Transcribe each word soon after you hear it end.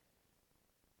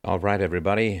All right,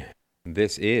 everybody.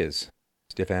 This is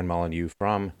Stefan Molyneux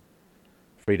from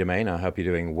Free Domain. I hope you're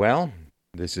doing well.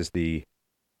 This is the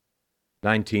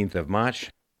 19th of March,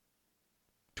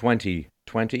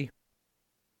 2020.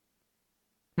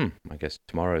 I guess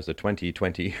tomorrow is the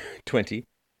 2020.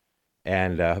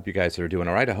 And I hope you guys are doing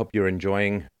all right. I hope you're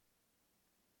enjoying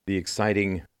the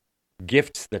exciting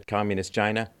gifts that Communist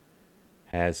China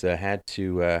has had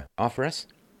to offer us.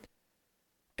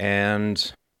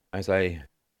 And as I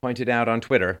pointed out on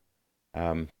Twitter,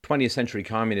 20th century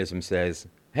communism says,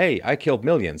 hey, I killed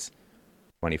millions.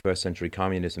 21st century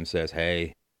communism says,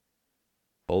 hey,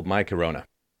 hold my corona.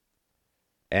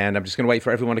 And I'm just going to wait for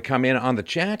everyone to come in on the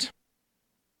chat.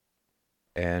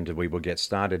 And we will get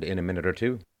started in a minute or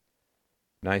two.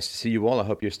 Nice to see you all. I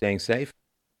hope you're staying safe.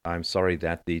 I'm sorry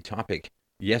that the topic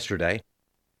yesterday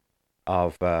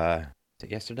of,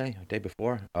 yesterday or day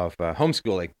before, of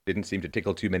homeschooling didn't seem to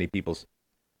tickle too many people's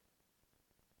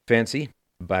fancy,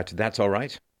 but that's all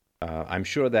right. I'm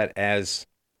sure that as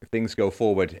things go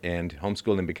forward and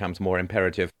homeschooling becomes more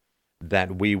imperative,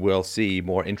 that we will see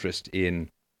more interest in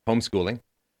homeschooling.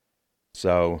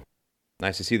 So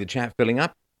nice to see the chat filling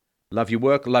up. Love your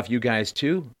work. Love you guys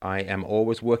too. I am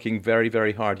always working very,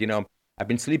 very hard. You know, I've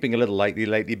been sleeping a little lightly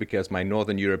lately because my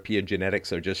Northern European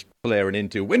genetics are just flaring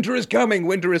into winter is coming,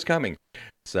 winter is coming.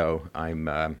 So I'm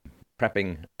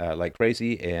prepping like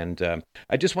crazy. And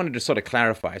I just wanted to sort of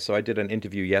clarify. So I did an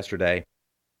interview yesterday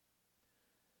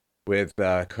with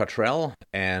Cottrell,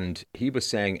 and he was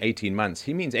saying 18 months.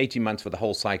 He means 18 months for the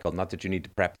whole cycle, not that you need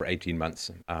to prep for 18 months.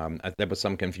 There was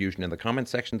some confusion in the comment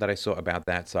section that I saw about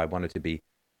that, so I wanted to be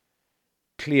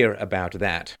clear about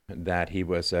that he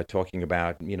was talking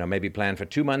about, maybe plan for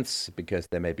 2 months because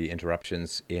there may be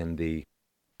interruptions in the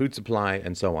food supply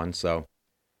and so on. So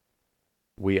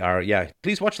we are,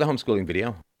 please watch the homeschooling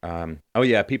video.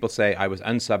 People say I was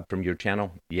unsubbed from your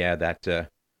channel. Yeah, that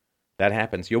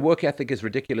happens. Your work ethic is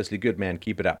ridiculously good, man.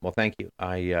 Keep it up. Well, thank you.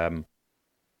 I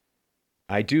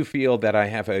do feel that I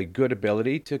have a good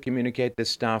ability to communicate this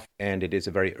stuff, and it is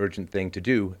a very urgent thing to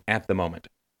do at the moment.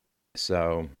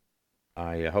 So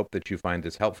I hope that you find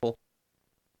this helpful.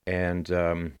 And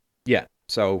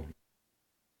so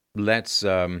let's,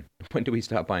 when do we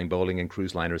start buying bowling and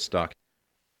cruise liner stock?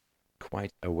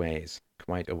 Quite a ways.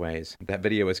 That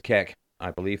video is keck. I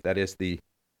believe that is the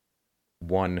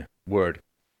one word.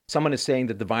 Someone is saying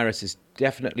that the virus is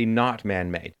definitely not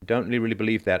man-made. Don't really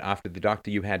believe that after the doctor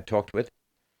you had talked with.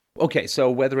 Okay, so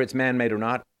whether it's man-made or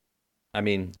not, I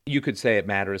mean, you could say it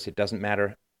matters, it doesn't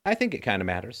matter. I think it kind of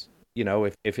matters.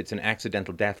 If it's an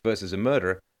accidental death versus a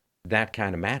murder, that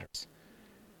kind of matters.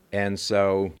 And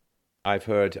so I've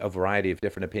heard a variety of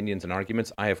different opinions and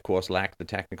arguments. I, of course, lack the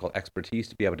technical expertise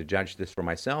to be able to judge this for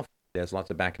myself. There's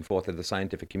lots of back and forth in the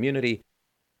scientific community.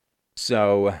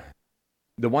 So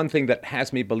the one thing that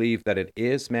has me believe that it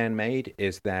is man-made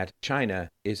is that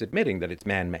China is admitting that it's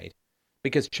man-made.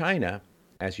 Because China,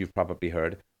 as you've probably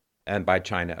heard, and by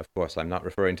China, of course, I'm not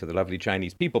referring to the lovely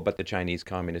Chinese people, but the Chinese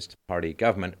Communist Party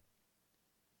government,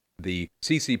 the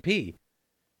CCP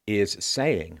is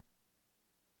saying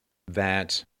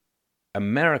that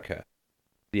America,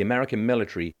 the American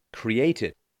military,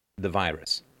 created the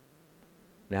virus.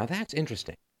 Now, that's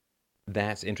interesting.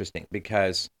 That's interesting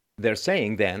because they're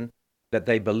saying then that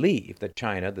they believe, that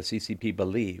China, the CCP,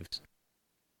 believes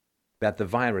that the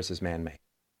virus is man-made.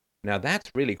 Now, that's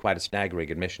really quite a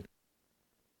staggering admission.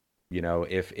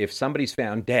 If somebody's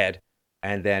found dead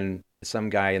and then some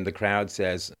guy in the crowd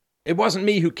says, it wasn't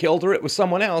me who killed her, it was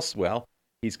someone else, well,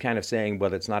 he's kind of saying,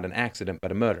 well, it's not an accident,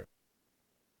 but a murder.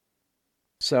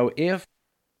 So if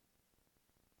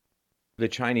the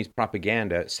Chinese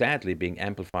propaganda, sadly being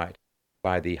amplified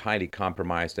by the highly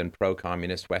compromised and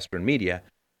pro-communist Western media,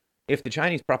 if the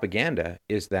Chinese propaganda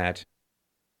is that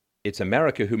it's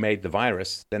America who made the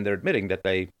virus, then they're admitting that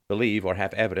they believe or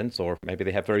have evidence, or maybe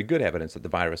they have very good evidence that the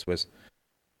virus was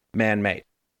man-made.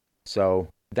 So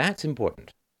that's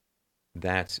important.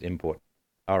 That's important.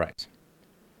 All right.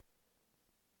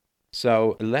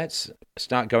 So let's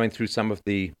start going through some of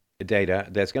the data.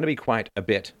 There's going to be quite a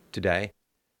bit today.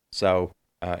 So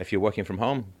if you're working from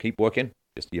home, keep working.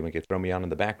 Just you can throw me on in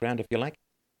the background if you like.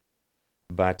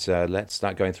 But let's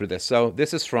start going through this. So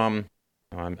this is from,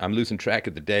 I'm losing track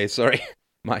of the day, sorry,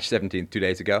 March 17th, 2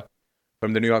 days ago,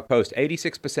 from the New York Post.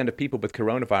 86% of people with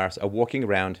coronavirus are walking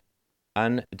around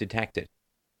undetected,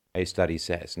 a study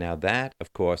says. Now that,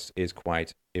 of course, is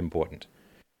quite important.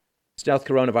 Stealth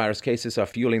coronavirus cases are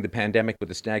fueling the pandemic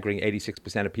with a staggering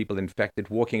 86% of people infected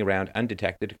walking around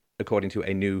undetected, according to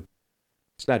a new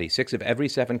study. 6 of every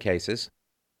 7 cases,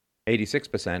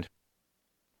 86%,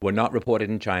 were not reported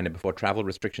in China before travel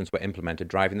restrictions were implemented,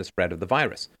 driving the spread of the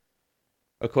virus,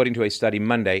 according to a study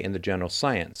Monday in the journal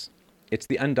Science. It's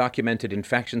the undocumented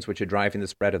infections which are driving the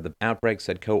spread of the outbreak,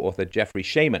 said co-author Jeffrey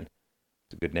Shaman.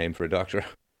 It's a good name for a doctor,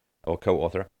 or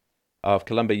co-author, of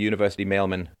Columbia University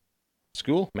Mailman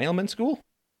School?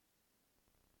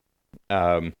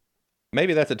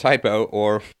 Maybe that's a typo,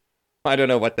 or I don't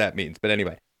know what that means. But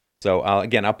anyway, so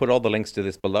again, I'll put all the links to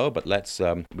this below, but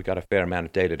we got a fair amount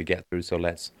of data to get through, so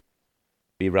let's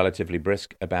be relatively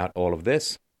brisk about all of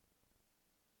this.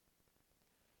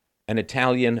 An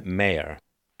Italian mayor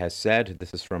has said,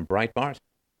 this is from Breitbart.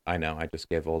 I know, I just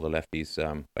gave all the lefties,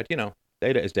 but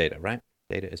data is data, right?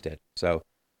 Data is dead. So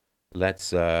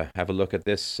let's have a look at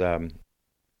this.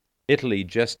 Italy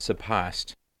just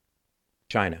surpassed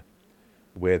China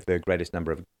with the greatest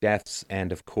number of deaths,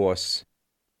 and of course,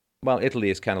 well, Italy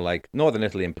is kind of like, northern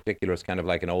Italy in particular, is kind of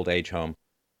like an old age home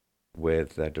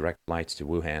with direct flights to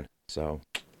Wuhan. So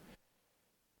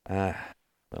we'll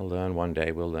learn one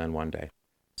day.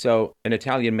 So an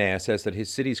Italian mayor says that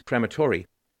his city's crematory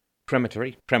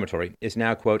is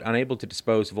now, quote, unable to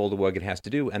dispose of all the work it has to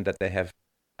do, and that there have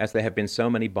been so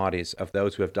many bodies of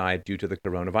those who have died due to the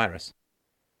coronavirus.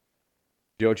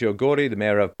 Giorgio Gori, the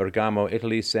mayor of Bergamo,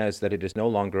 Italy, says that it is no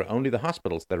longer only the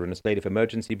hospitals that are in a state of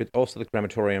emergency, but also the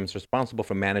crematoriums responsible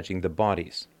for managing the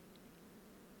bodies.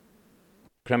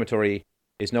 Crematory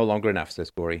is no longer enough,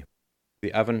 says Gori.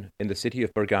 The oven in the city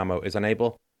of Bergamo is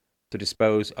unable to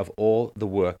dispose of all the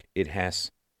work it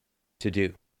has to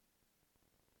do.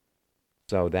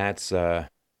 So that's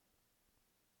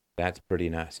pretty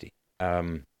nasty.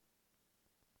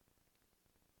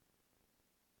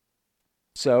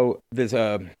 So there's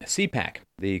a CPAC,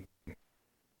 the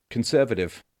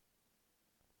conservative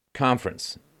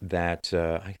conference that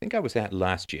I think I was at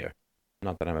last year.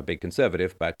 Not that I'm a big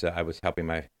conservative, but I was helping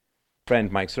my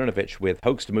friend Mike Cernovich with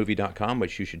hoaxedmovie.com,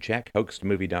 which you should check,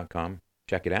 hoaxedmovie.com.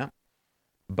 Check it out.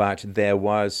 But there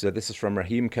was, this is from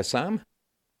Raheem Kassam.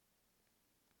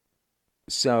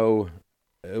 So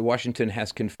Washington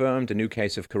has confirmed a new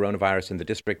case of coronavirus in the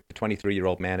district. The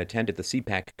 23-year-old man attended the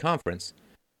CPAC conference.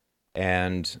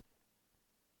 And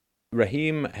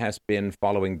Raheem has been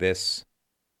following this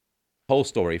whole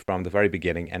story from the very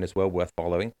beginning and is well worth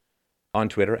following on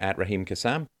Twitter at Raheem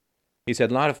Kassam. He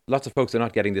said lots of folks are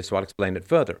not getting this, so I'll explain it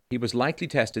further. He was likely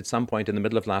tested some point in the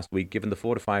middle of last week, given the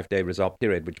 4 to 5 day result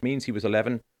period, which means he was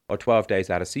 11 or 12 days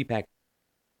out of CPAC.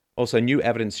 Also, new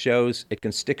evidence shows it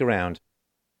can stick around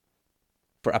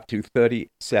for up to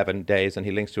 37 days, and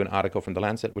he links to an article from The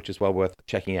Lancet, which is well worth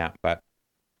checking out. But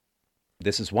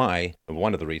this is why,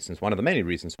 one of the many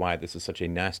reasons why this is such a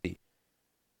nasty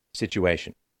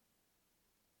situation.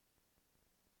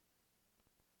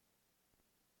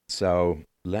 So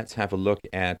let's have a look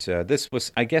at, this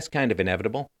was, I guess, kind of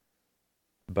inevitable,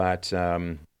 but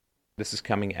this is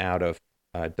coming out of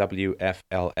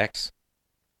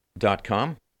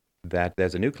WFLX.com, that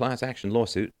there's a new class action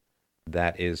lawsuit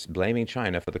that is blaming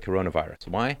China for the coronavirus.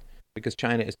 Why? Because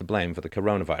China is to blame for the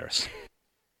coronavirus.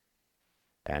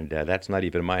 And that's not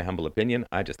even my humble opinion.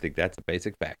 I just think that's a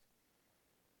basic fact.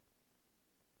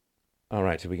 All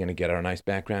right, so we're going to get our nice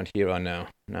background here on now.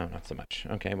 No, not so much.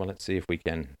 Okay, well, let's see if we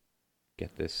can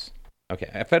get this.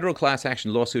 Okay, a federal class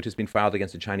action lawsuit has been filed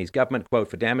against the Chinese government, quote,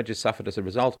 for damages suffered as a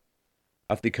result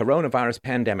of the coronavirus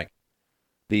pandemic.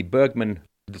 The Burman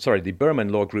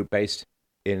law group based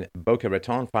in Boca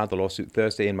Raton filed the lawsuit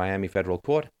Thursday in Miami federal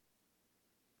court.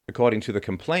 According to the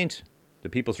complaint, the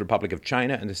People's Republic of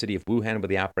China and the city of Wuhan, where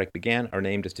the outbreak began, are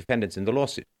named as defendants in the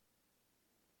lawsuit.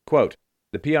 Quote,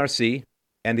 the PRC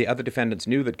and the other defendants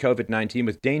knew that COVID-19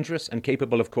 was dangerous and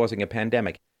capable of causing a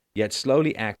pandemic, yet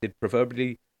slowly acted,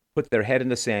 proverbially put their head in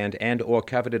the sand and or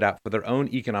covered it up for their own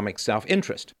economic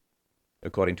self-interest,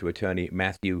 according to attorney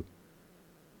Matthew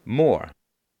Moore.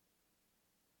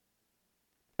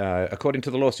 According to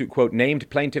the lawsuit, quote,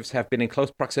 named plaintiffs have been in close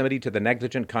proximity to the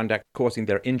negligent conduct causing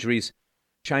their injuries.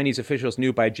 Chinese officials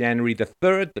knew by January the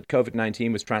 3rd that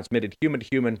COVID-19 was transmitted human to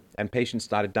human, and patients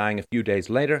started dying a few days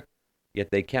later, yet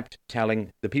they kept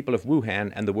telling the people of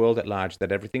Wuhan and the world at large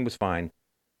that everything was fine,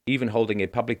 even holding a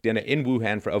public dinner in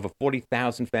Wuhan for over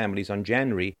 40,000 families on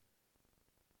January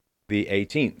the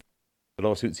 18th. The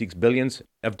lawsuit seeks billions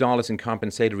of dollars in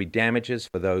compensatory damages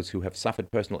for those who have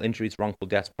suffered personal injuries, wrongful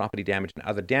deaths, property damage, and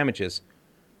other damages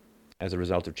as a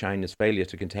result of China's failure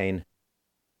to contain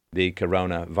the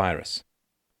coronavirus.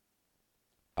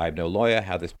 I'm no lawyer.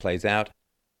 How this plays out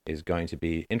is going to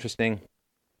be interesting.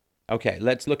 Okay,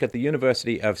 let's look at the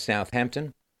University of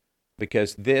Southampton,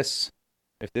 because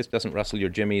if this doesn't rustle your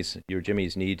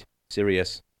jimmies need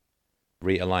serious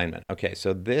realignment. Okay,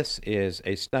 so this is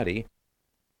a study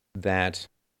that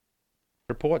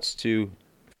purports to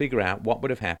figure out what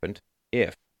would have happened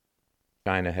if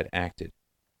China had acted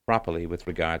properly with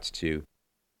regards to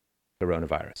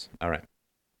coronavirus. All right.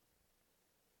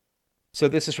 So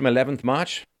this is from 11th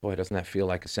March. Boy, doesn't that feel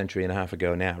like a century and a half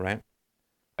ago now, right?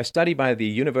 A study by the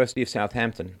University of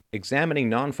Southampton examining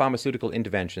non-pharmaceutical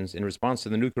interventions in response to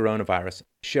the new coronavirus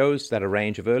shows that a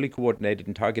range of early coordinated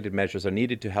and targeted measures are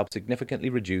needed to help significantly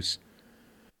reduce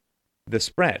the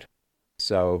spread.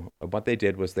 So what they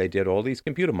did was they did all these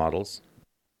computer models,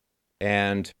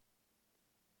 and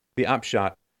the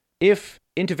upshot, if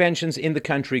interventions in the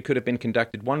country could have been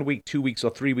conducted 1 week, 2 weeks, or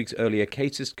 3 weeks earlier,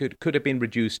 cases could have been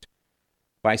reduced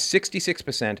by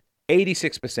 66%,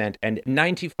 86%, and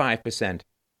 95%,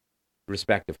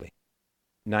 respectively.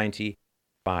 95%.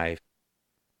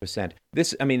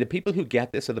 The people who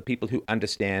get this are the people who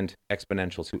understand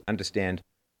exponentials, who understand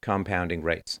compounding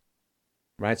rates,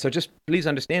 right? So just please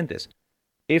understand this.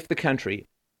 If the country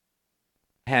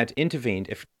had intervened,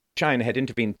 if China had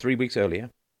intervened 3 weeks earlier,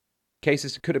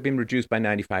 cases could have been reduced by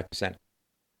 95%.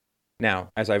 Now,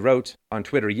 as I wrote on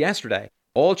Twitter yesterday,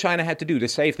 all China had to do to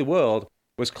save the world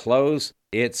was close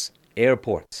its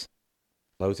airports.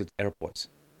 Close its airports.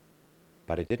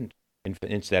 But it didn't.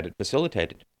 Instead, it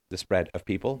facilitated the spread of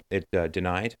people. It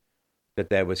denied that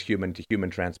there was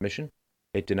human-to-human transmission.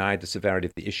 It denied the severity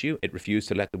of the issue. It refused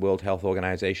to let the World Health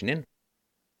Organization in.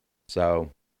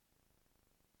 So,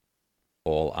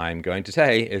 all I'm going to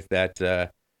say is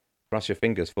that cross your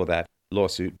fingers for that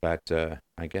lawsuit, but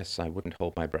I guess I wouldn't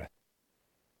hold my breath.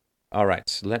 All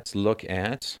right, let's look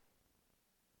at...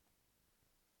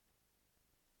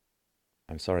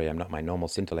 I'm sorry, I'm not my normal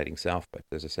scintillating self, but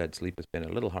as I said, sleep has been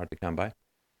a little hard to come by.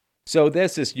 So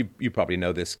there's this, you probably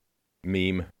know this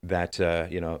meme that,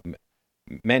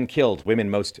 men killed, women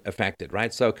most affected,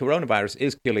 right? So coronavirus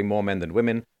is killing more men than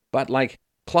women, but like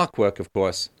clockwork, of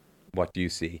course, what do you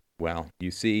see? Well,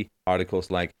 you see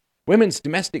articles like, women's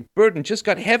domestic burden just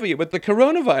got heavier with the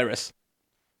coronavirus.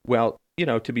 Well,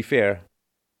 to be fair,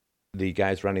 the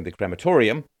guys running the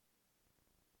crematorium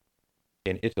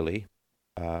in Italy,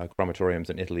 crematoriums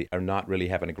in Italy are not really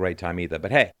having a great time either.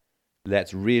 But hey,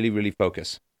 let's really, really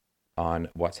focus on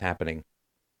what's happening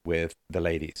with the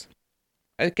ladies.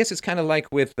 I guess it's kind of like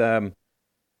with Hillary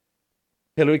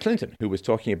Clinton, who was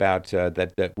talking about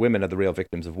that women are the real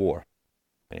victims of war.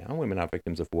 Yeah, women are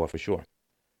victims of war for sure.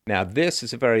 Now, this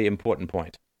is a very important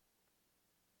point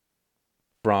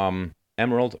from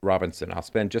Emerald Robinson. I'll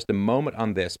spend just a moment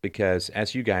on this because,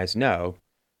 as you guys know,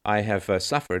 I have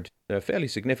suffered fairly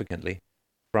significantly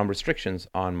from restrictions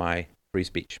on my free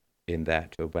speech, in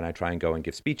that when I try and go and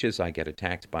give speeches, I get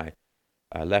attacked by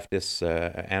leftists,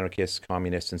 anarchists,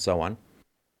 communists, and so on.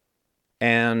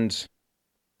 And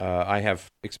I have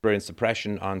experienced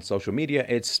suppression on social media.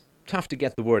 It's tough to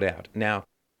get the word out. Now,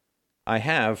 I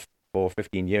have, for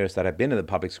 15 years that I've been in the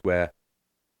public square,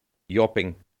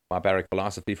 yelping barbaric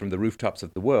philosophy from the rooftops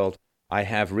of the world, I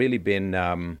have really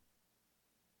been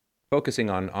focusing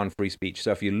on free speech.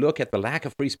 So if you look at the lack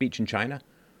of free speech in China,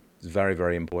 it's very,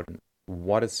 very important.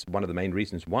 What is one of the main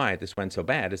reasons why this went so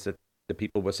bad is that the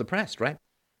people were suppressed, right?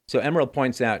 So Emerald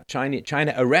points out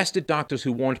China arrested doctors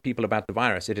who warned people about the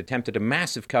virus. It attempted a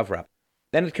massive cover-up.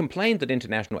 Then it complained that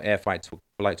international air flights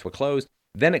were closed.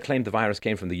 Then it claimed the virus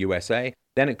came from the USA.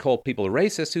 Then it called people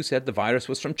racist who said the virus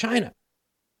was from China.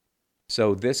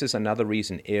 So this is another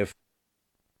reason. If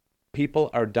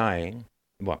people are dying,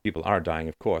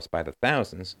 of course, by the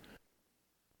thousands,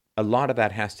 a lot of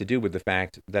that has to do with the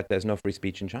fact that there's no free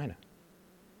speech in China.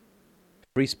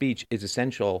 Free speech is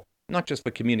essential, not just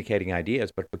for communicating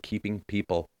ideas, but for keeping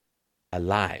people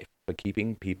alive,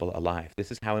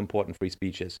 This is how important free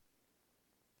speech is.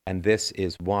 And this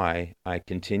is why I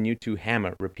continue to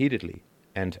hammer repeatedly,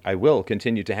 and I will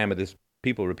continue to hammer this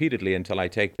people repeatedly until I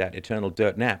take that eternal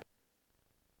dirt nap.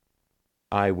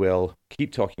 I will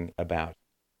keep talking about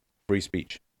free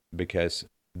speech, because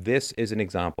this is an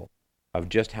example of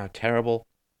just how terrible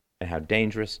and how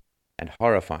dangerous and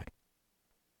horrifying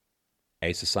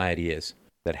a society is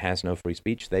that has no free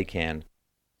speech. They can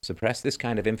suppress this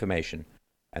kind of information,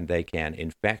 and they can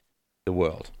infect the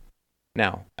world.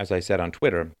 Now, as I said on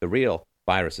Twitter, the real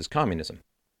virus is communism.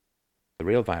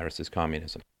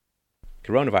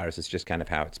 Coronavirus is just kind of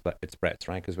how it spreads,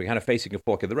 right? Because we're kind of facing a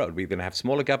fork in the road. We're going to have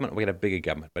smaller government, we're going to have bigger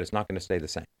government, but it's not going to stay the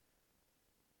same.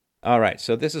 All right,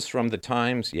 so this is from the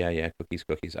Times. Yeah,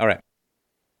 cookies. All right.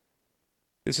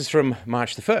 This is from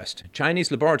March the 1st.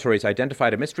 Chinese laboratories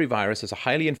identified a mystery virus as a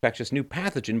highly infectious new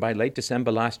pathogen by late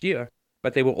December last year,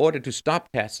 but they were ordered to stop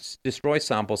tests, destroy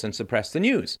samples, and suppress the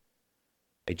news,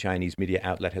 a Chinese media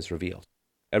outlet has revealed.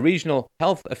 A regional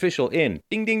health official in,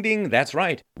 ding, ding, ding, that's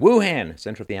right, Wuhan,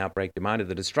 center of the outbreak, demanded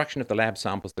the destruction of the lab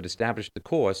samples that established the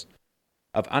cause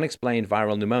of unexplained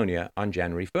viral pneumonia on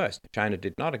January 1st. China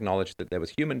did not acknowledge that there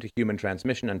was human-to-human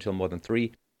transmission until more than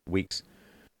 3 weeks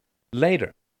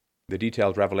later. The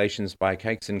detailed revelations by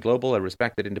Caixin Global, a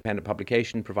respected independent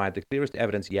publication, provide the clearest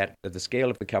evidence yet of the scale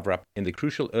of the cover-up in the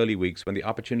crucial early weeks when the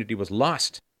opportunity was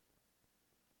lost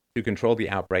to control the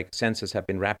outbreak. Censors have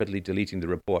been rapidly deleting the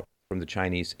report from the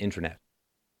Chinese internet.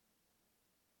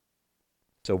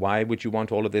 So why would you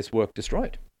want all of this work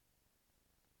destroyed?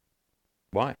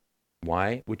 Why?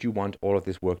 Why would you want all of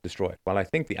this work destroyed? Well, I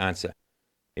think the answer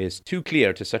is too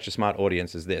clear to such a smart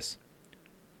audience as this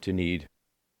to need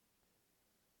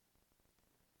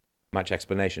much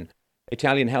explanation.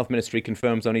 Italian health ministry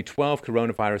confirms only 12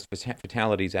 coronavirus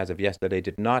fatalities as of yesterday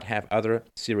did not have other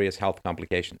serious health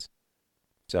complications.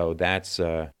 So that's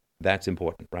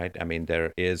important, right? I mean,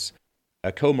 there is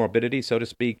a comorbidity, so to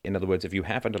speak. In other words, if you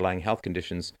have underlying health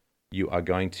conditions, you are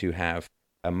going to have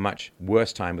a much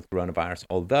worse time with coronavirus,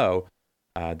 although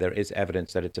there is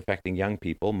evidence that it's affecting young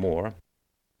people more,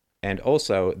 and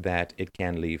also that it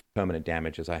can leave permanent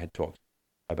damage, as I had talked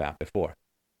about before.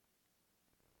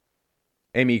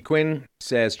 Amy Quinn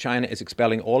says China is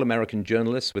expelling all American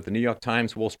journalists, with the New York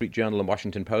Times, Wall Street Journal, and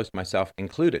Washington Post, myself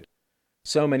included.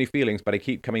 So many feelings, but I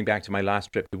keep coming back to my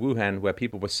last trip to Wuhan, where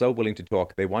people were so willing to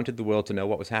talk. They wanted the world to know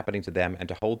what was happening to them and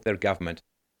to hold their government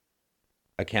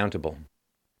accountable.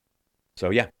 So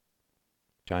yeah,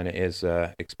 China is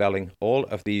expelling all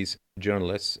of these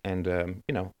journalists, and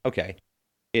okay,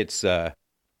 it's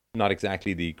not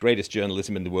exactly the greatest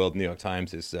journalism in the world. New York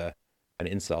Times is an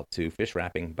insult to fish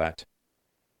wrapping, but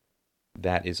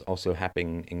that is also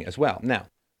happening as well. Now,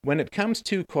 when it comes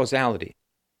to causality,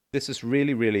 this is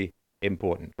really, really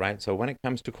important, right? So when it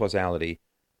comes to causality,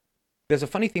 there's a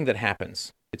funny thing that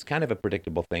happens. It's kind of a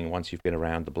predictable thing once you've been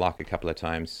around the block a couple of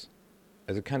times.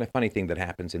 There's a kind of funny thing that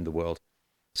happens in the world.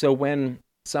 So when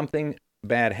something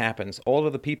bad happens, all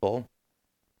of the people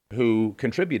who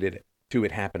contributed to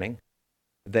it happening,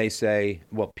 they say,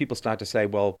 well, people start to say,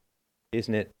 well,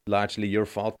 isn't it largely your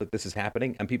fault that this is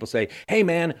happening? And people say, hey,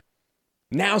 man,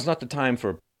 now's not the time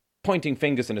for pointing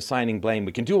fingers and assigning blame.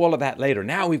 We can do all of that later.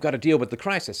 Now we've got to deal with the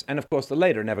crisis. And of course, the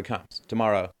later never comes.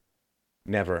 Tomorrow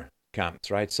never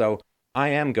comes, right? So I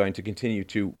am going to continue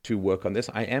to work on this.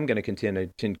 I am going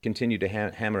to continue to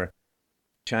hammer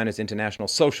China's international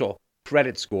social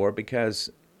credit score, because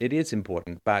it is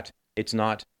important, but it's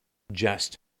not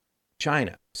just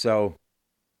China. So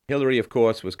Hillary, of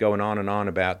course, was going on and on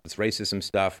about this racism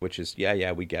stuff, which is,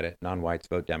 yeah, we get it. Non-whites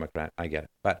vote Democrat. I get it.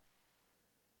 But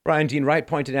Brian Dean Wright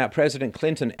pointed out President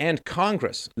Clinton and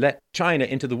Congress let China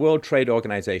into the World Trade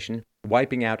Organization,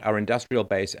 wiping out our industrial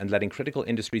base and letting critical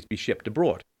industries be shipped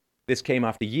abroad. This came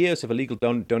after years of illegal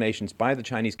donations by the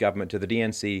Chinese government to the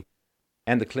DNC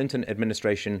and the Clinton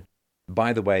administration.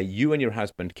 By the way, you and your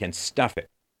husband can stuff it.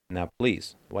 Now,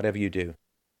 please, whatever you do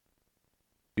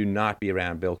not be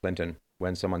around Bill Clinton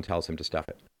when someone tells him to stuff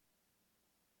it.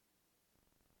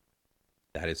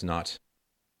 That is not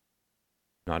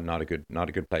a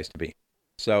good place to be.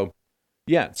 So,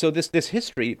 yeah. So this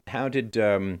history. How did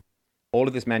all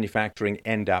of this manufacturing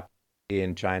end up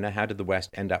in China? How did the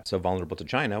West end up so vulnerable to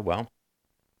China? Well,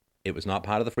 it was not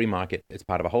part of the free market. It's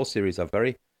part of a whole series of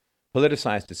very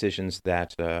politicized decisions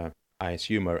that I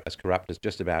assume are as corrupt as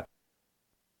just about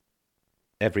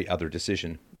every other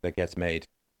decision that gets made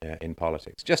in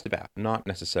politics. Just about. Not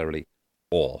necessarily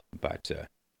all, but,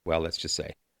 well, let's just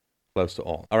say close to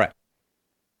all. All right.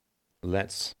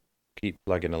 Let's keep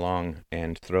plugging along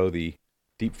and throw the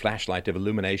deep flashlight of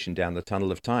illumination down the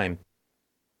tunnel of time.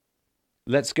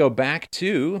 Let's go back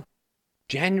to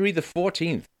January the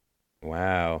 14th.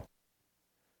 Wow.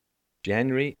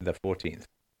 January the 14th.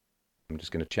 I'm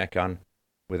just going to check on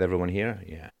with everyone here.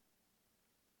 Yeah.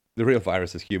 The real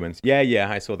virus is humans. Yeah,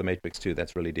 I saw The Matrix too.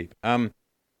 That's really deep.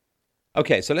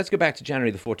 Okay, so let's go back to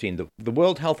January the 14th. The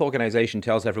World Health Organization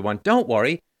tells everyone, don't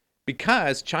worry,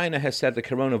 because China has said the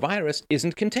coronavirus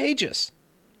isn't contagious.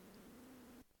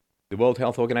 The World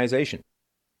Health Organization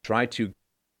tried to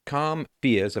calm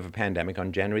fears of a pandemic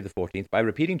on January the 14th by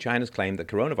repeating China's claim that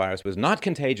coronavirus was not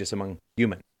contagious among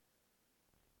humans.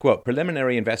 Quote,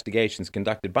 preliminary investigations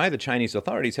conducted by the Chinese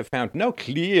authorities have found no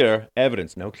clear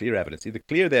evidence. See, the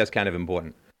clear there is kind of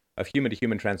important, of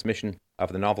human-to-human transmission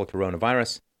of the novel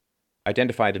coronavirus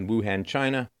identified in Wuhan,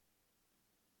 China.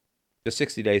 Just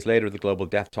 60 days later, the global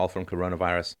death toll from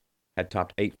coronavirus had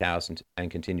topped 8,000 and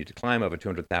continued to climb. Over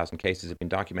 200,000 cases have been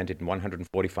documented in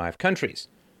 145 countries.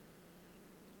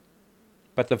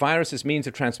 But the virus's means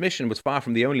of transmission was far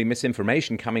from the only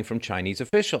misinformation coming from Chinese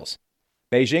officials.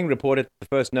 Beijing reported the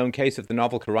first known case of the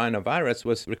novel coronavirus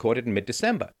was recorded in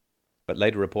mid-December, but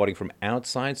later reporting from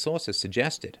outside sources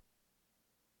suggested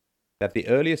that the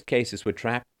earliest cases were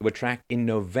tracked in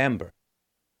November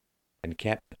and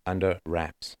kept under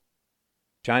wraps.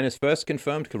 China's first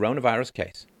confirmed coronavirus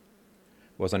case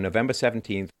was on November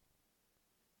 17th,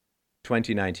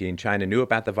 2019. China knew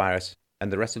about the virus,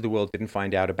 and the rest of the world didn't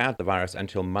find out about the virus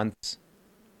until months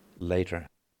later.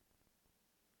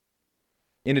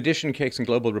 In addition, Cakes and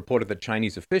Global reported that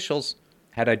Chinese officials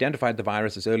had identified the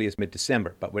virus as early as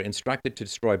mid-December, but were instructed to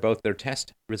destroy both their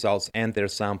test results and their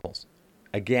samples.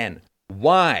 Again,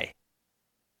 why?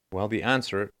 Well, the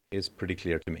answer is pretty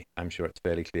clear to me. I'm sure it's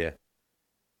fairly clear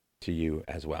to you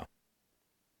as well.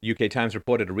 UK Times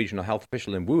reported a regional health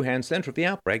official in Wuhan, center of the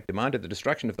outbreak, demanded the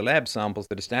destruction of the lab samples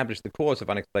that established the cause of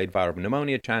unexplained viral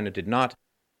pneumonia. China did not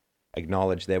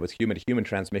acknowledge there was human-to-human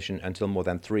transmission until more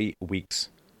than 3 weeks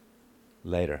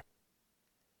later.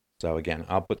 So again,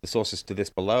 I'll put the sources to this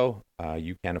below.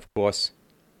 You can, of course,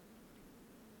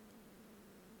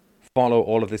 follow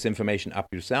all of this information up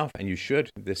yourself, and you should.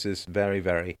 This is very,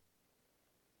 very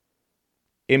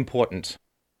important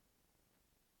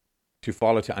to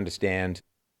follow, to understand,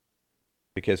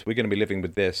 because we're going to be living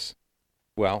with this,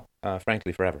 well,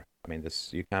 frankly, forever. I mean,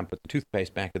 you can't put the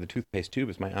toothpaste back to the toothpaste tube,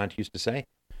 as my aunt used to say.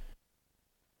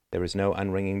 There is no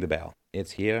unringing the bell.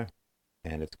 It's here,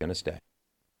 and it's going to stay.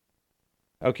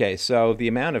 Okay, so the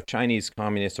amount of Chinese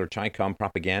communist or Chi-Com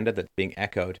propaganda that's being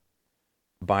echoed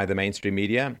by the mainstream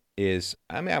media is,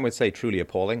 I would say truly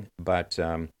appalling, but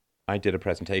I did a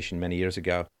presentation many years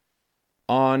ago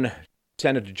on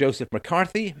Senator Joseph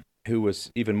McCarthy, who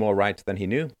was even more right than he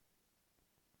knew.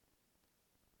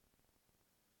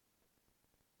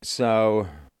 So,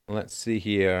 let's see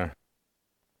here.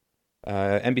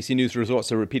 NBC News resorts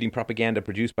to repeating propaganda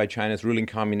produced by China's ruling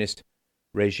communist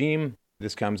regime.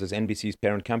 This comes as NBC's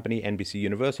parent company, NBC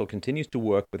Universal, continues to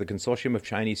work with a consortium of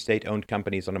Chinese state-owned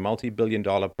companies on a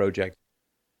multi-billion-dollar project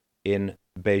in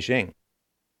Beijing.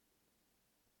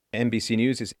 NBC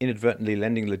News is inadvertently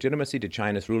lending legitimacy to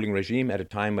China's ruling regime at a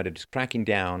time when it is cracking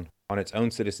down on its own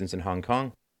citizens in Hong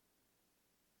Kong.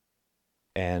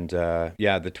 And, the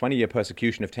 20-year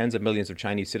persecution of tens of millions of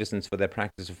Chinese citizens for their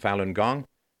practice of Falun Gong.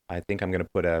 I think I'm going to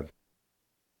put an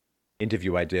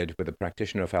interview I did with a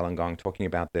practitioner of Falun Gong talking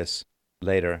about this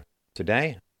later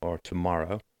today or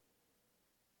tomorrow.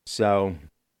 So,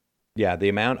 yeah, the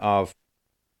amount of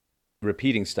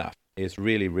repeating stuff is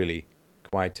really, really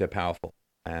quite powerful.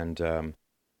 And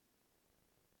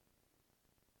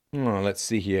let's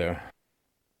see here.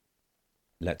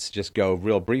 Let's just go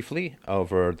real briefly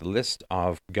over the list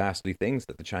of ghastly things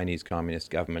that the Chinese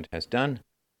Communist government has done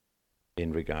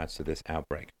in regards to this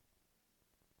outbreak.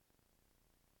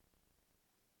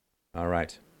 All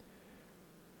right.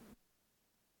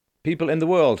 People in the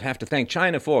world have to thank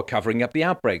China for covering up the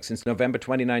outbreak since November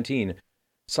 2019,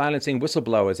 silencing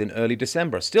whistleblowers in early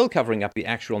December, still covering up the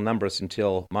actual numbers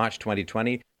until March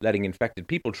 2020, letting infected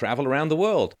people travel around the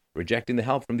world, rejecting the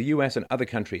help from the US and other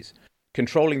countries,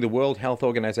 controlling the World Health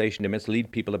Organization to mislead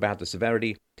people about the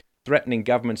severity, threatening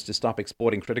governments to stop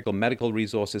exporting critical medical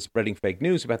resources, spreading fake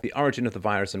news about the origin of the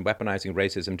virus, and weaponizing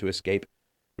racism to escape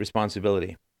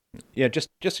responsibility. Yeah, just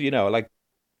so you know, like,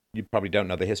 you probably don't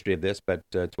know the history of this, but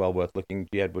it's well worth looking.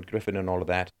 G. Edward Griffin and all of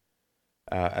that,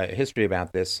 a history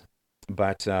about this.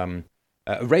 But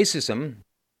racism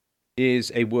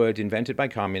is a word invented by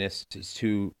communists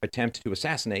to attempt to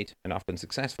assassinate, and often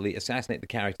successfully assassinate, the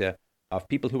character of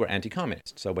people who are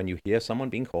anti-communist. So when you hear someone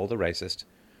being called a racist,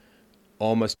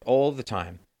 almost all the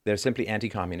time, they're simply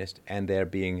anti-communist, and they're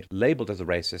being labeled as a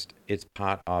racist. It's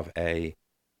part of a,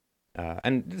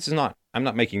 and this is not, I'm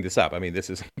not making this up. I mean, this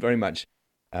is very much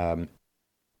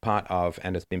part of,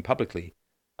 and it's been publicly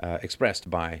expressed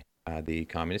by the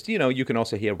communists. You know, you can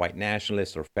also hear white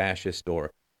nationalist or fascist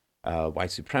or white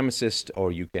supremacist,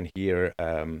 or you can hear,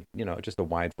 just a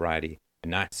wide variety,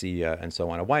 Nazi and so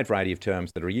on, a wide variety of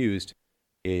terms that are used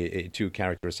to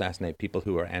character assassinate people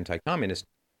who are anti-communist.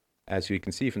 As you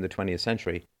can see from the 20th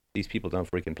century, these people don't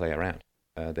freaking play around.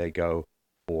 They go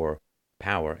for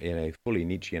power in a fully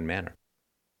Nietzschean manner.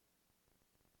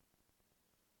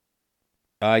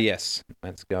 Yes,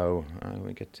 let's go. Can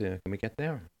we get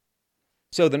there?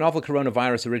 So the novel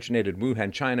coronavirus originated in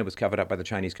Wuhan, China, was covered up by the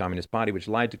Chinese Communist Party, which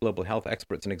lied to global health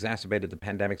experts and exacerbated the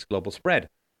pandemic's global spread.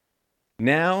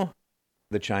 Now,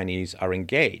 the Chinese are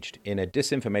engaged in a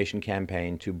disinformation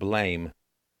campaign to blame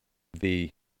the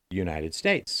United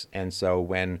States. And so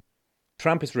when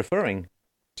Trump is referring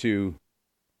to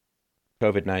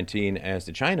COVID-19 as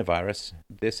the China virus,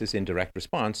 this is in direct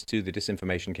response to the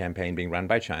disinformation campaign being run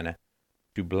by China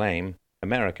to blame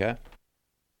America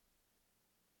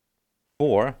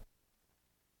for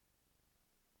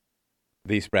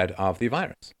the spread of the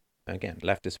virus. Again,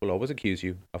 leftists will always accuse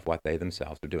you of what they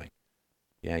themselves are doing.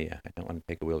 Yeah, I don't want to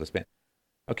take a wheel to spin.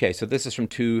 Okay, so this is from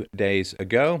 2 days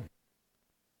ago.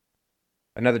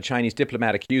 Another Chinese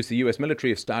diplomat accused the U.S.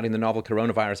 military of starting the novel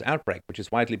coronavirus outbreak, which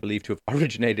is widely believed to have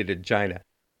originated in China,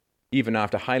 even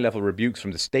after high-level rebukes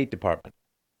from the State Department.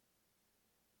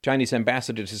 Chinese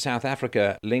ambassador to South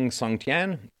Africa, Ling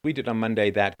Songtian, tweeted on Monday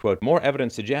that, quote, more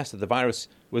evidence suggests that the virus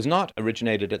was not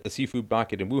originated at the seafood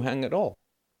market in Wuhan at all,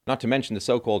 not to mention the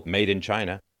so-called made in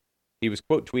China. He was,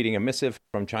 quote, tweeting a missive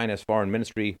from China's foreign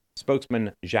ministry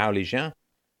spokesman Zhao Lijian,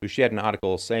 who shared an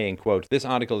article saying, quote, this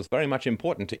article is very much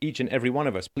important to each and every one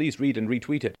of us. Please read and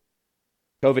retweet it.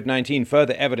 COVID-19,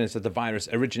 further evidence that the virus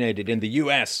originated in the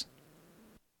U.S.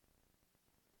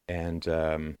 And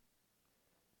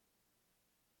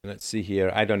let's see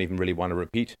here. I don't even really want to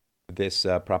repeat this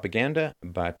propaganda,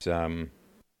 but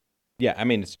yeah, I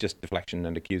mean, it's just deflection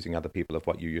and accusing other people of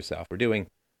what you yourself are doing.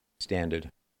 Standard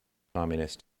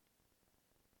communist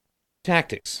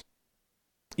tactics.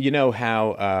 You know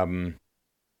how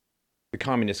the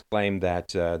communists claim that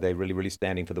they're really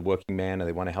standing for the working man and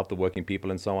they want to help the working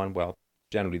people and so on. Well,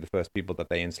 generally the first people that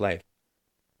they enslave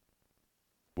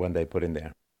when they put in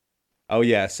there. Oh,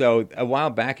 yeah. So a while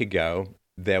back ago,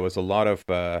 there was a lot of,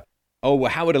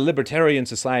 how would a libertarian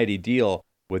society deal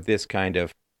with this kind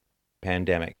of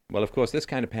pandemic? Well, of course, this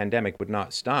kind of pandemic would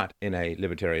not start in a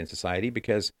libertarian society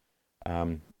because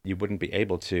you wouldn't be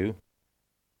able to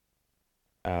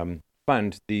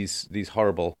fund these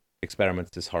horrible experiments,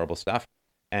 this horrible stuff.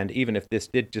 And even if this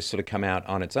did just sort of come out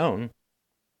on its own,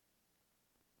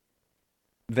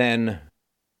 then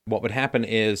what would happen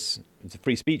is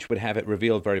free speech would have it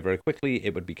revealed very quickly.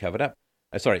 It would be covered up.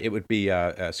 It would be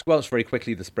squelched very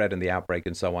quickly, the spread and the outbreak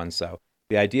and so on. So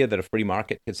the idea that a free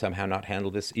market could somehow not handle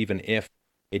this, even if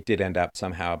it did end up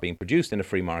somehow being produced in a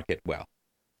free market, well,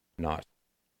 not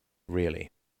really.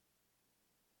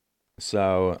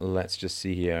 So let's just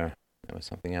see here. There was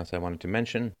something else I wanted to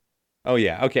mention. Oh,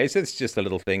 yeah. Okay, so it's just a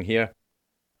little thing here.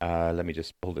 Let me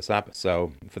just pull this up.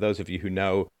 So for those of you who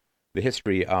know the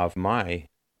history of my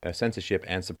censorship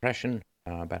and suppression,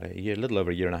 about a little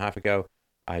over a year and a half ago,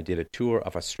 I did a tour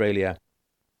of Australia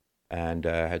and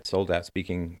had sold out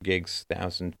speaking gigs,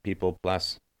 1,000 people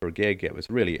plus per gig. It was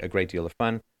really a great deal of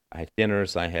fun. I had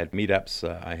dinners, I had meetups,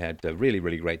 I had a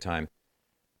really great time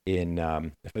in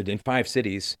 5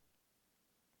 cities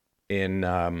in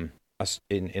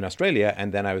Australia,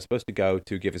 and then I was supposed to go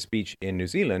to give a speech in New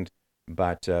Zealand,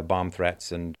 but bomb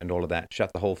threats and all of that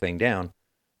shut the whole thing down.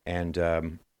 And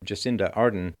Jacinda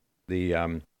Ardern,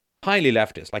 the highly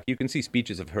leftist, like you can see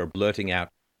speeches of her blurting out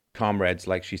comrades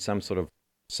like she's some sort of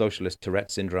socialist Tourette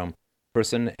syndrome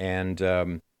person. And,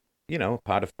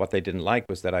 part of what they didn't like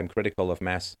was that I'm critical of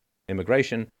mass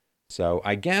immigration. So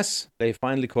I guess they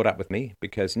finally caught up with me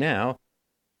because now,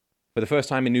 for the first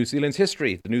time in New Zealand's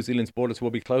history, the New Zealand's borders will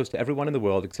be closed to everyone in the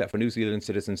world except for New Zealand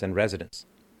citizens and residents.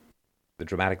 The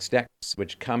dramatic steps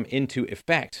which come into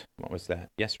effect, what was that,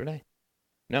 yesterday?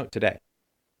 No, today.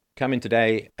 Come in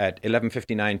today at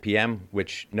 11:59 p.m.,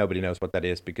 which nobody knows what that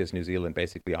is because New Zealand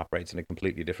basically operates in a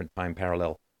completely different time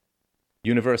parallel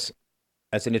universe.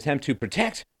 As an attempt to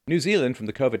protect New Zealand from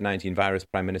the COVID-19 virus,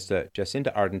 Prime Minister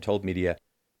Jacinda Ardern told media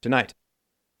tonight,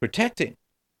 protecting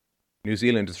New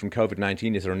Zealanders from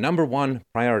COVID-19 is our number one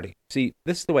priority. See,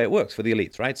 this is the way it works for the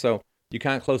elites, right? So you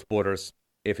can't close borders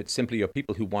if it's simply your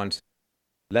people who want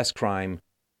less crime,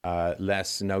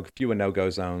 fewer no-go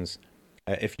zones.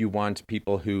 If you want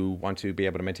people who want to be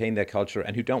able to maintain their culture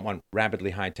and who don't want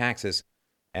rapidly high taxes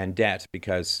and debt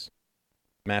because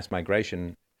mass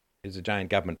migration is a giant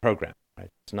government program, right?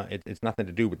 It's nothing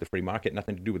to do with the free market,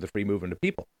 nothing to do with the free movement of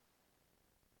people.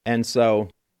 And so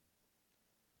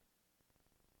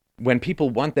when people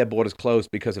want their borders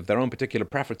closed because of their own particular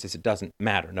preferences, it doesn't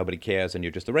matter. Nobody cares and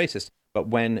you're just a racist. But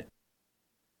when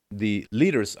the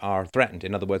leaders are threatened,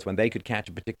 in other words, when they could catch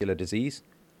a particular disease,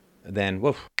 then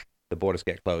woof, the borders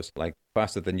get closed like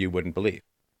faster than you wouldn't believe.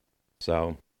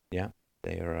 So, yeah,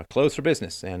 they are closed for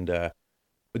business. And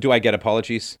do I get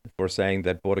apologies for saying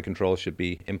that border controls should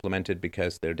be implemented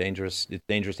because they're dangerous? It's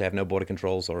dangerous to have no border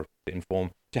controls or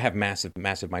to have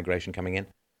massive migration coming in.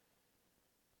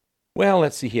 Well,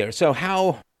 let's see here. So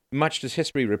how much does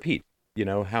history repeat?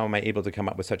 How am I able to come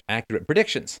up with such accurate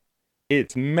predictions?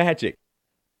 It's magic.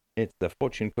 It's the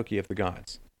fortune cookie of the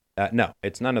gods. No,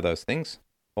 it's none of those things.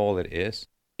 All it is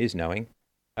knowing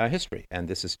history. And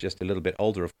this is just a little bit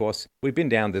older, of course. We've been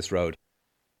down this road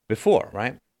before,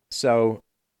 right? So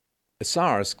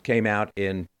SARS came out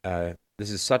in, this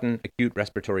is sudden acute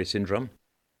respiratory syndrome,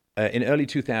 in early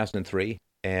 2003.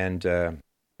 And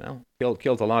Well,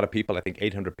 killed a lot of people. I think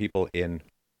 800 people in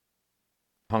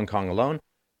Hong Kong alone.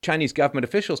 Chinese government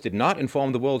officials did not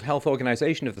inform the World Health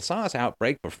Organization of the SARS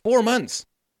outbreak for 4 months.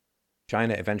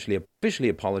 China eventually officially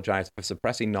apologized for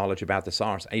suppressing knowledge about the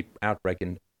SARS outbreak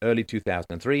in early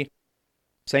 2003.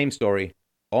 Same story,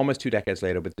 almost 2 decades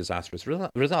later with disastrous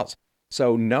results.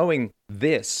 So knowing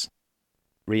this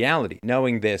reality,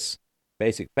 knowing this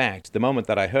basic fact, the moment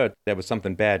that I heard there was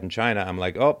something bad in China, I'm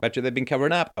like, oh, bet you they've been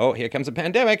covering up. Oh, here comes a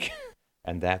pandemic.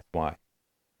 And that's why.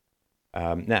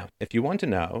 Now, if you want to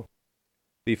know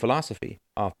the philosophy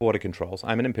of border controls,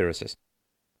 I'm an empiricist,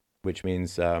 which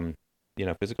means,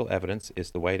 physical evidence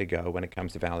is the way to go when it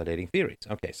comes to validating theories.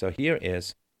 Okay, so here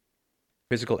is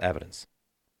physical evidence.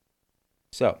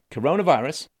 So,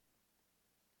 coronavirus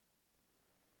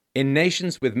in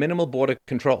nations with minimal border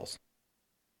controls.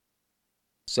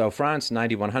 So France,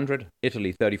 9,100,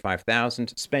 Italy,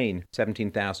 35,000, Spain,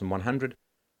 17,100,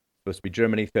 supposed to be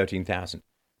Germany, 13,000.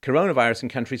 Coronavirus in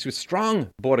countries with strong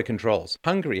border controls.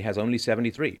 Hungary has only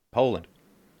 73, Poland,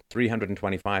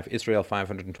 325, Israel,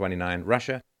 529,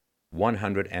 Russia,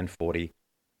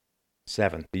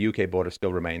 147. The UK border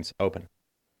still remains open.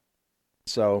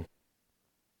 So,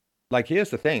 here's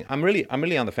the thing. I'm really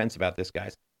on the fence about this,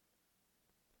 guys.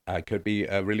 I could be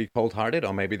really cold-hearted,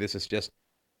 or maybe this is just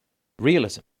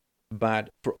realism. But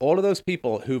for all of those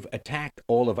people who've attacked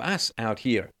all of us out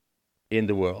here in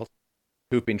the world,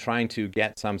 who've been trying to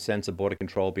get some sense of border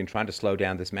control, been trying to slow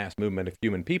down this mass movement of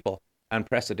human people,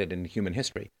 unprecedented in human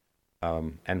history,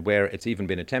 and where it's even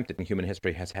been attempted in human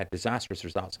history has had disastrous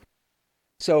results.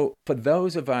 So for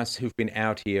those of us who've been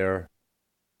out here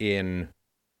in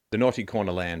the naughty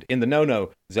corner land, in the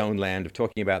no-no zone land of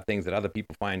talking about things that other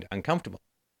people find uncomfortable,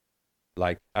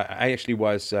 like I actually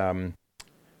was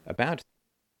about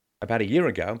a year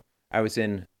ago, I was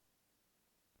in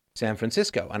San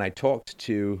Francisco, and I talked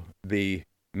to the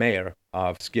mayor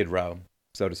of Skid Row,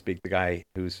 so to speak, the guy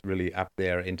who's really up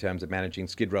there in terms of managing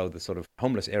Skid Row, the sort of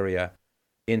homeless area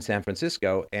in San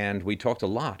Francisco, and we talked a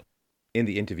lot in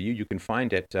the interview. You can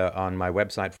find it on my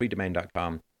website,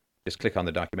 freedomain.com. Just click on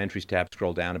the documentaries tab,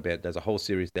 scroll down a bit. There's a whole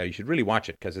series there. You should really watch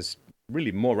it because it's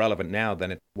really more relevant now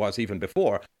than it was even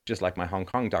before, just like my Hong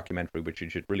Kong documentary, which you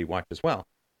should really watch as well.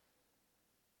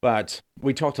 But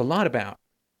we talked a lot about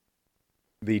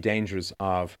the dangers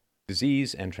of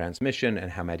disease and transmission and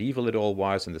how medieval it all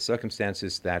was and the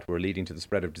circumstances that were leading to the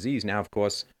spread of disease. Now, of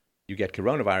course, you get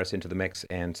coronavirus into the mix,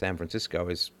 and San Francisco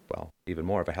is, well, even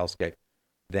more of a hellscape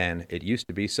than it used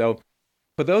to be. So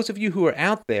for those of you who are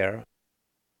out there,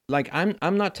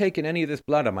 I'm not taking any of this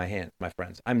blood on my hands, my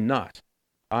friends. I'm not.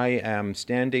 I am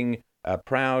standing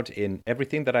proud in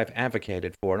everything that I've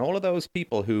advocated for, and all of those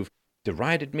people who've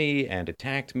derided me and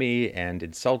attacked me and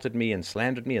insulted me and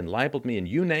slandered me and libeled me and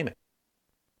you name it.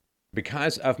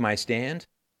 Because of my stand,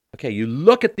 okay, you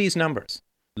look at these numbers.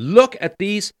 Look at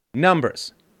these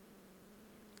numbers.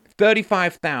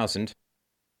 35,000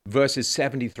 versus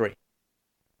 73.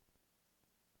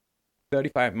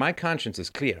 35. My conscience is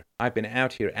clear. I've been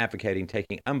out here advocating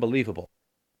taking unbelievable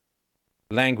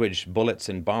language, bullets,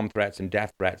 and bomb threats and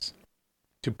death threats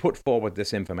to put forward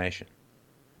this information.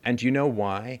 And do you know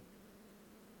why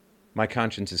my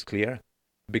conscience is clear?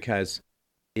 Because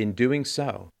in doing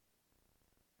so,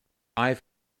 I've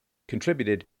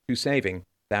contributed to saving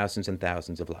thousands and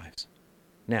thousands of lives.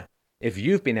 Now, if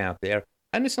you've been out there,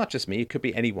 and it's not just me, it could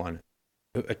be anyone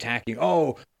attacking,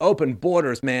 oh, open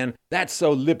borders, man, that's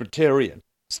so libertarian.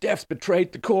 Steph's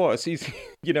betrayed the cause. He's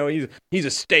a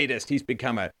statist. He's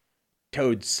become a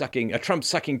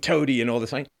Trump-sucking toady and all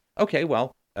this thing. Okay,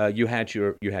 well, you had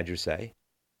your say.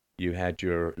 You had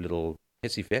your little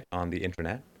hissy fit on the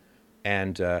internet.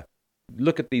 And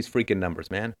look at these freaking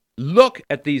numbers, man. Look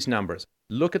at these numbers.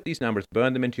 Look at these numbers.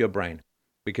 Burn them into your brain.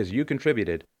 Because you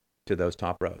contributed to those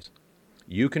top rows.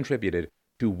 You contributed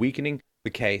to weakening the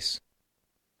case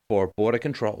for border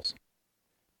controls.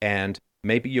 And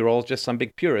maybe you're all just some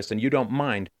big purist and you don't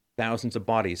mind thousands of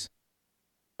bodies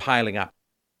piling up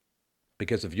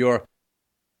because of your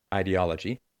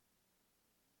ideology.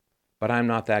 But I'm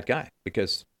not that guy,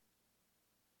 because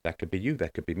that could be you,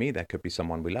 that could be me, that could be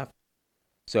someone we love.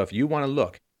 So if you want to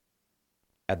look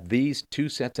at these two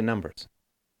sets of numbers,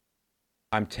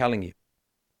 I'm telling you,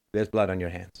 there's blood on your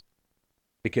hands.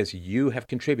 Because you have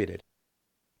contributed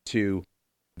to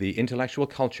the intellectual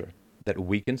culture that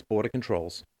weakens border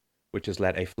controls, which has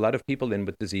let a flood of people in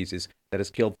with diseases that has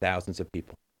killed thousands of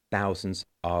people. Thousands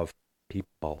of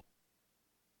people.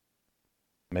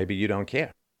 Maybe you don't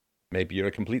care. Maybe you're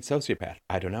a complete sociopath.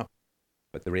 I don't know.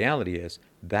 But the reality is,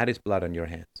 that is blood on your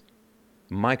hands.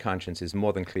 My conscience is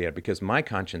more than clear, because my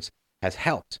conscience has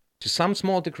helped, to some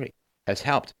small degree, has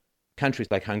helped countries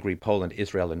like Hungary, Poland,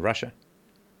 Israel, and Russia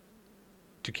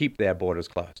to keep their borders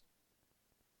closed.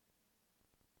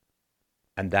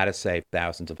 And that has saved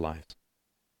thousands of lives.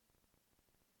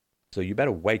 So you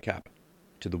better wake up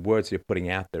to the words you're putting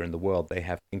out there in the world. They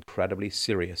have incredibly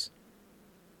serious,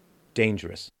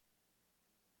 dangerous,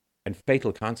 and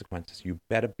fatal consequences. You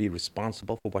better be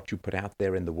responsible for what you put out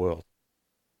there in the world.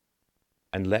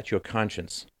 And let your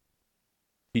conscience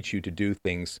teach you to do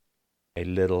things a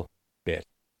little bit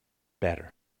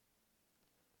better.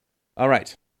 All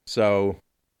right. So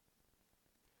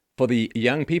for the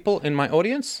young people in my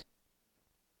audience,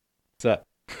 what's up?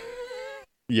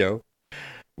 Yo,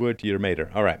 word to your mater.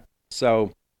 All right.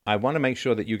 So I want to make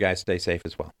sure that you guys stay safe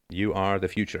as well. You are the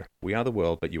future. We are the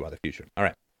world, but you are the future. All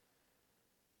right.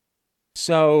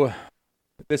 So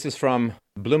this is from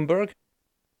Bloomberg,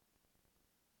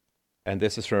 and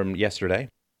this is from yesterday.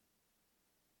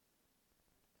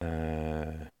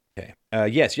 Okay.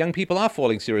 Yes, young people are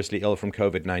falling seriously ill from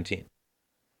COVID-19.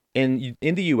 In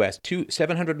the U.S.,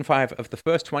 705 of the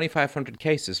first 2,500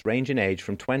 cases range in age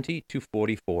from 20 to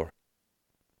 44.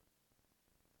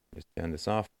 Just turn this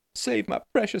off. Save my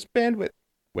precious bandwidth.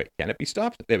 Wait, can it be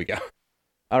stopped? There we go.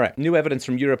 All right. New evidence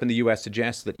from Europe and the U.S.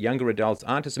 suggests that younger adults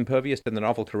aren't as impervious to the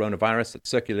novel coronavirus that's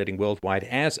circulating worldwide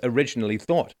as originally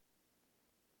thought.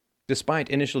 Despite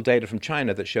initial data from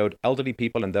China that showed elderly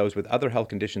people and those with other health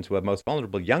conditions who are most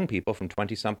vulnerable, young people from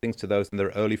 20-somethings to those in their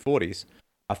early 40s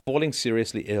are falling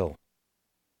seriously ill.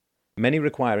 Many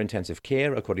require intensive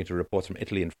care, according to reports from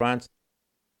Italy and France.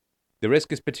 The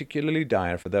risk is particularly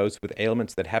dire for those with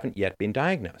ailments that haven't yet been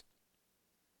diagnosed.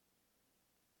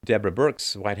 Deborah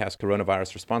Birx, White House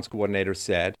coronavirus response coordinator,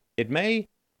 said, "It may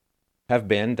have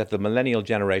been that the millennial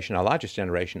generation, our largest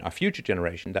generation, our future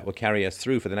generation that will carry us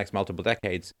through for the next multiple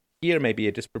decades, here may be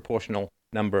a disproportional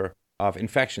number of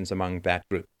infections among that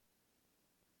group."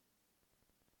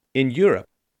 In Europe,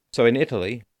 so in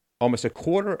Italy, almost a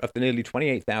quarter of the nearly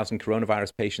 28,000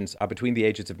 coronavirus patients are between the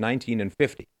ages of 19 and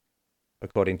 50,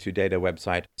 according to data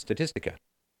website Statista.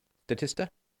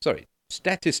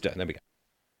 Statista, there we go.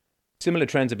 Similar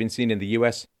trends have been seen in the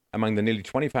U.S. Among the nearly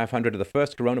 2,500 of the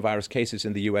first coronavirus cases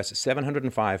in the U.S.,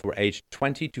 705 were aged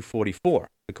 20 to 44,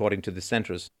 according to the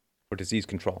Centers for Disease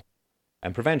Control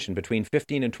and Prevention. Between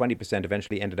 15 and 20%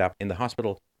 eventually ended up in the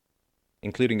hospital,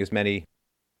 including as many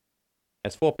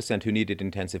as 4% who needed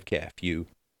intensive care. Few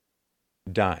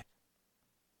died.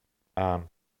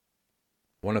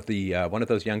 One of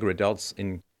those younger adults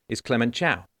is Clement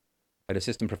Chow, an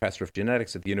assistant professor of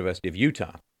genetics at the University of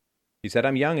Utah. He said,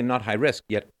 "I'm young and not high risk,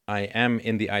 yet I am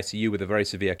in the ICU with a very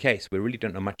severe case. We really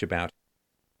don't know much about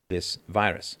this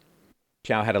virus."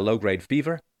 Chow had a low-grade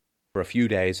fever for a few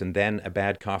days and then a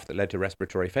bad cough that led to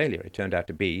respiratory failure. It turned out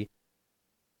to be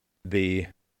the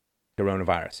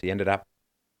coronavirus. He ended up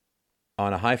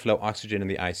on a high-flow oxygen in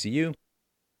the ICU.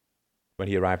 When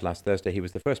he arrived last Thursday, he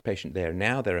was the first patient there.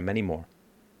 Now there are many more,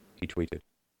 he tweeted.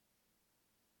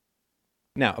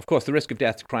 Now, of course, the risk of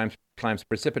death climbs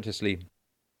precipitously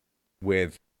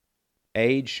with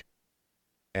age,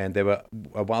 and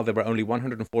while there were only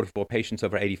 144 patients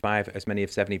over 85, as many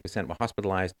as 70% were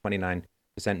hospitalized,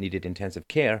 29% needed intensive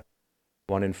care,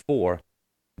 1 in 4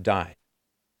 died.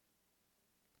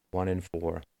 1 in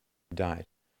 4 died.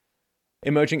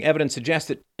 Emerging evidence suggests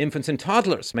that infants and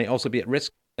toddlers may also be at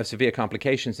risk of severe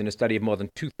complications. In a study of more than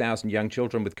 2,000 young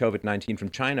children with COVID-19 from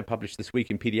China published this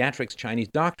week in Pediatrics, Chinese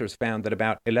doctors found that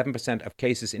about 11% of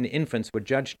cases in infants were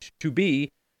judged to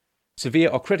be severe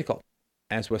or critical,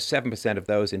 as were 7% of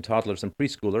those in toddlers and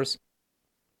preschoolers.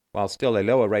 While still a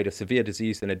lower rate of severe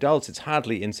disease than adults, it's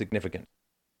hardly insignificant.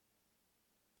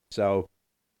 So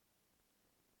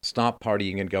stop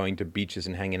partying and going to beaches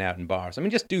and hanging out in bars. I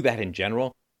mean, just do that in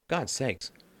general. God's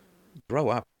sakes, grow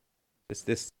up.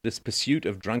 This pursuit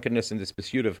of drunkenness and this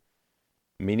pursuit of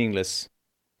meaningless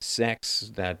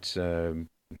sex that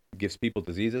gives people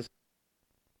diseases,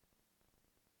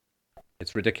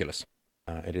 it's ridiculous.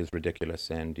 It is ridiculous,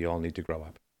 and you all need to grow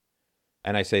up.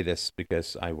 And I say this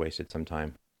because I wasted some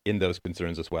time in those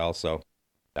concerns as well, so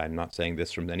I'm not saying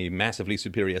this from any massively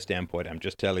superior standpoint. I'm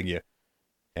just telling you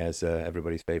as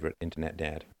everybody's favorite internet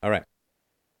dad. All right.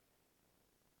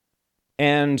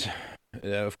 And,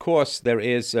 of course, there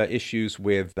is issues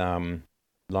with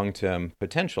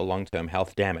potential long-term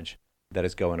health damage that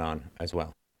is going on as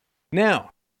well.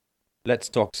 Now, let's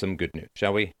talk some good news,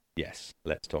 shall we? Yes,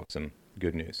 let's talk some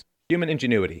good news. Human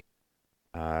ingenuity.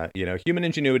 Human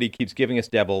ingenuity keeps giving us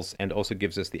devils and also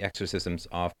gives us the exorcisms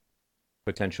of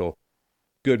potential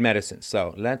good medicine.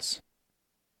 So this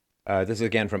is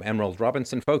again from Emerald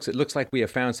Robinson. Folks, it looks like we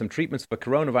have found some treatments for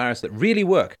coronavirus that really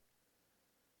work.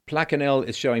 Plaquenil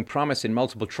is showing promise in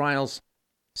multiple trials.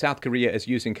 South Korea is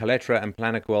using Kaletra and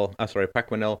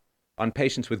Plaquenil on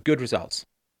patients with good results.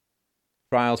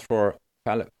 Trials for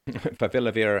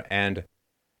favipiravir and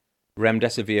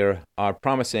remdesivir are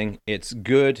promising. It's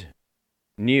good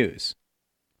news.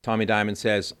 Tommy Diamond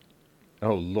says,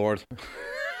 oh, Lord.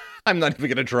 I'm not even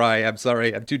going to try. I'm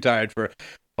sorry. I'm too tired for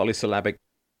polysyllabic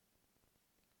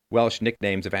Welsh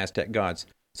nicknames of Aztec gods.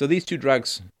 So these two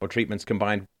drugs or treatments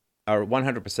combined are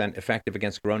 100% effective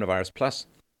against coronavirus. Plus,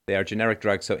 they are generic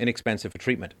drugs, so inexpensive for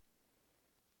treatment.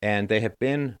 And they have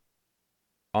been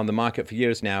on the market for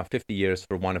years now, 50 years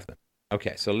for one of them.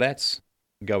 Okay, so let's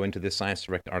go into this Science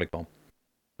Direct article,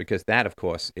 because that, of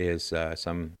course, is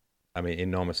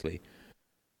enormously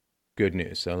good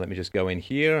news. So let me just go in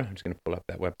here. I'm just going to pull up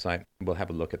that website. We'll have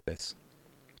a look at this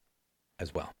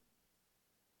as well.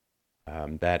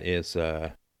 That's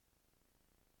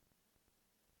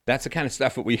the kind of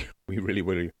stuff that we really,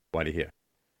 really want to hear.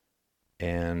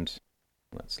 And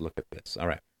let's look at this. All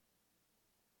right.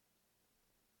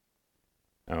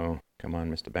 Oh, come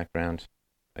on, Mr. Background.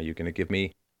 Are you going to give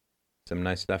me some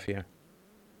nice stuff here?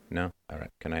 No? All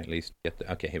right. Can I at least get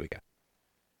the... Okay, here we go.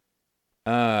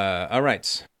 All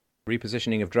right.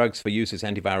 Repositioning of drugs for use as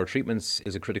antiviral treatments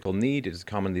is a critical need. It is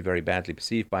commonly very badly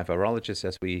perceived by virologists,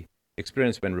 as we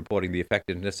experienced when reporting the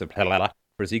effectiveness of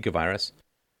for Zika virus.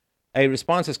 A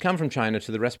response has come from China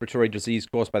to the respiratory disease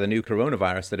caused by the new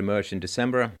coronavirus that emerged in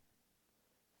December,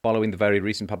 following the very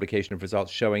recent publication of results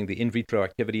showing the in vitro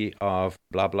activity of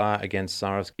against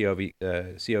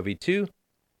SARS-CoV-2.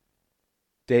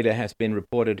 Data has been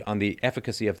reported on the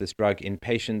efficacy of this drug in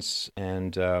patients,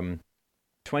 and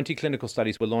 20 clinical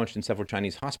studies were launched in several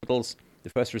Chinese hospitals. The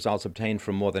first results obtained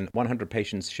from more than 100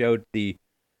 patients showed the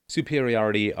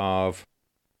superiority of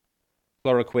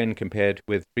chloroquine compared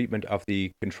with treatment of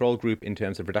the control group in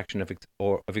terms of reduction of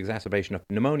exacerbation of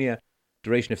pneumonia,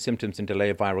 duration of symptoms, and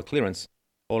delay of viral clearance,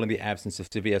 all in the absence of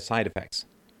severe side effects.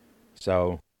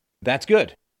 So that's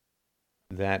good.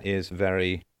 That is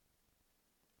very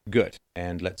good.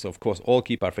 And let's, of course, all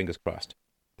keep our fingers crossed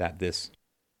that this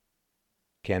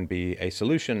can be a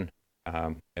solution.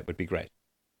 It would be great.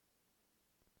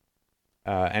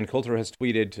 And Coulter has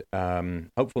tweeted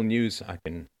hopeful news. I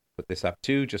can put this up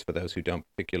too, just for those who don't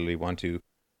particularly want to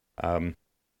follow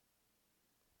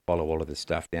all of this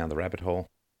stuff down the rabbit hole.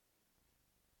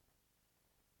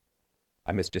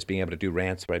 I miss just being able to do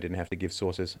rants where I didn't have to give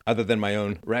sources other than my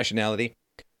own rationality.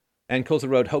 And Coulter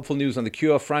wrote, hopeful news on the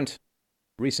cure front.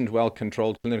 Recent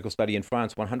well-controlled clinical study in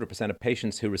France, 100% of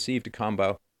patients who received a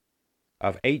combo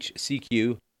of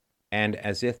HCQ and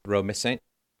azithromycin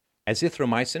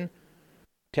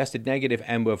tested negative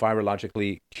and were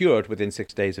virologically cured within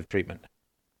 6 days of treatment.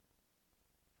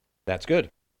 That's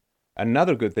good.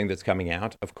 Another good thing that's coming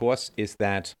out, of course, is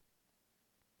that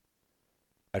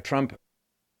Trump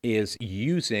is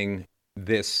using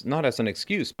this not as an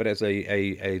excuse, but as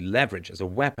a leverage, as a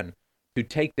weapon to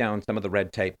take down some of the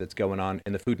red tape that's going on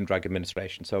in the Food and Drug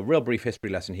Administration. So a real brief history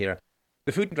lesson here.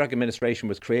 The Food and Drug Administration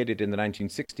was created in the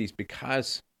 1960s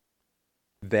because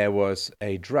there was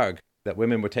a drug that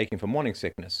women were taking for morning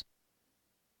sickness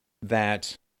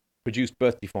that produced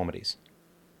birth deformities.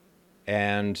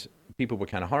 And people were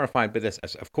kind of horrified by this,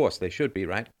 as of course they should be,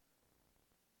 right?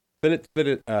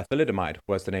 Thalidomide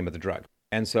was the name of the drug.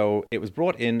 And so it was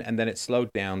brought in, and then it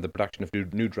slowed down the production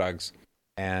of new drugs.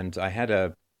 And I had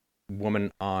a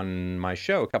woman on my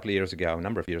show a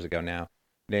number of years ago now,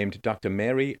 named Dr.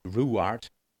 Mary Ruwart,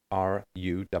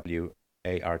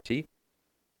 Ruwart.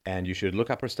 And you should look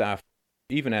up her stuff.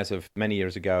 Even as of many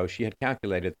years ago, she had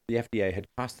calculated the FDA had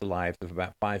cost the lives of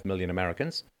about 5 million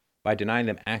Americans by denying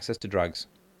them access to drugs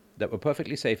that were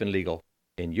perfectly safe and legal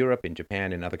in Europe, in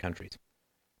Japan, in other countries.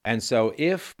 And so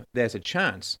if there's a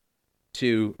chance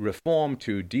to reform,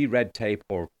 to de-red tape,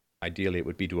 or ideally it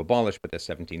would be to abolish, but there's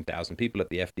 17,000 people at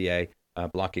the FDA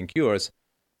blocking cures.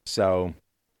 So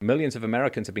millions of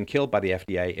Americans have been killed by the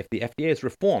FDA. If the FDA is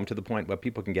reformed to the point where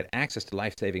people can get access to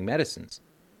life-saving medicines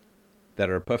that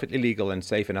are perfectly legal and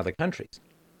safe in other countries,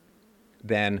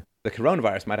 then the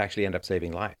coronavirus might actually end up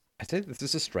saving lives. I say this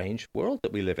is a strange world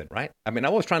that we live in, right? I mean,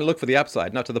 I'm always trying to look for the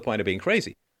upside, not to the point of being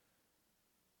crazy.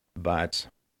 But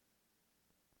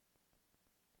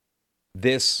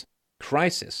this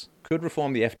crisis could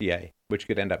reform the FDA, which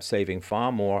could end up saving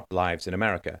far more lives in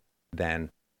America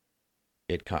than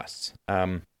it costs.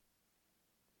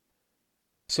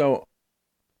 So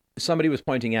somebody was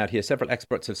pointing out here, several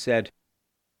experts have said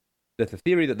that the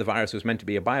theory that the virus was meant to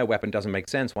be a bioweapon doesn't make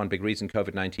sense. One big reason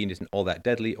COVID-19 isn't all that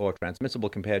deadly or transmissible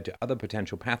compared to other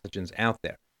potential pathogens out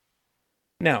there.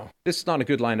 Now, this is not a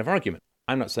good line of argument.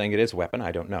 I'm not saying it is a weapon,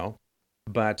 I don't know.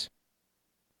 But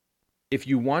if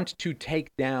you want to take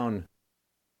down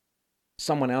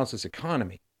someone else's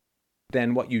economy,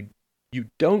 then what you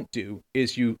don't do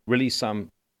is you release some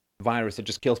virus that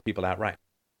just kills people outright,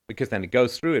 because then it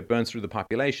goes through, it burns through the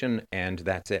population, and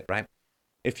that's it, right?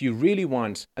 If you really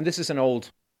want, and this is an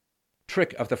old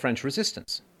trick of the French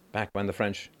resistance, back when the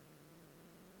French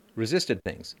resisted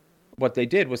things, what they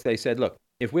did was they said, look,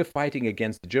 if we're fighting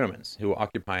against the Germans who were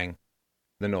occupying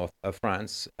the north of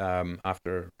France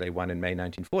after they won in May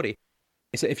 1940,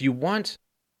 they said, if you want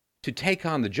to take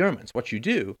on the Germans, what you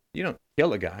do, you don't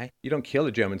kill a guy, you don't kill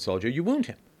a German soldier, you wound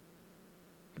him.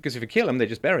 Because if you kill him, they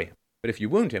just bury him. But if you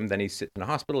wound him, then he sits in a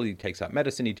hospital, he takes up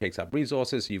medicine, he takes up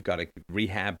resources, you've got to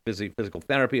rehab, physical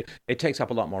therapy, it takes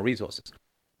up a lot more resources.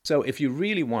 So if you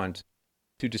really want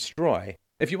to destroy,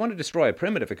 if you want to destroy a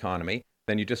primitive economy,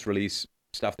 then you just release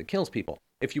stuff that kills people.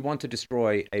 If you want to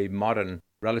destroy a modern,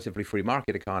 relatively free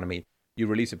market economy, you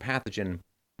release a pathogen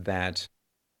that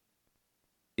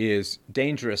is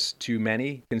dangerous to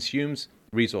many, consumes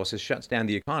resources, shuts down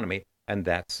the economy, and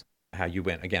that's how you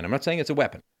win. Again, I'm not saying it's a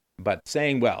weapon, but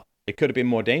saying, well, it could have been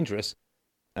more dangerous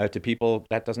to people,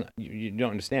 that doesn't, you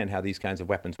don't understand how these kinds of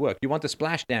weapons work. You want the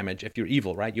splash damage if you're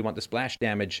evil, right? You want the splash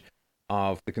damage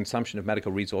of the consumption of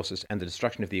medical resources and the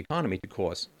destruction of the economy to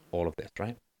cause all of this,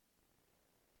 right?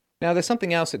 Now, there's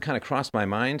something else that kind of crossed my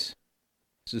mind.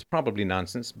 This is probably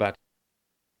nonsense, but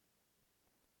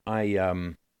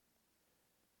I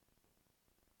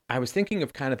was thinking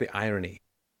of kind of the irony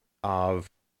of,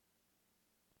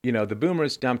 the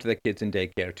boomers dumped their kids in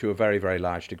daycare to a very, very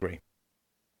large degree.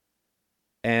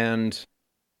 And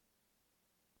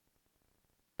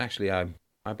actually, I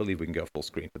believe we can go full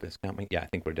screen for this, can't we? Yeah, I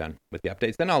think we're done with the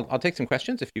updates. Then I'll take some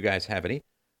questions if you guys have any,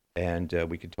 and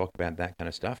we could talk about that kind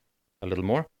of stuff a little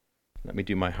more. Let me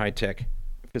do my high-tech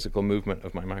physical movement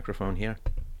of my microphone here.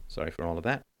 Sorry for all of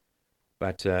that.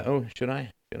 But, should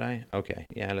I? Okay,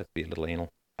 yeah, let's be a little anal.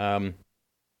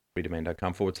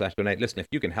 freedomain.com/donate. Listen, if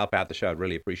you can help out the show, I'd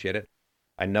really appreciate it.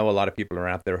 I know a lot of people are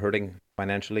out there hurting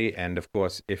financially, and of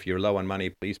course, if you're low on money,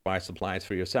 please buy supplies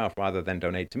for yourself rather than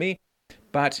donate to me.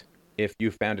 But if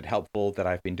you found it helpful that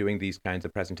I've been doing these kinds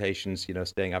of presentations,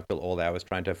 staying up till all hours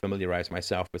trying to familiarize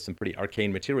myself with some pretty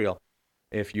arcane material,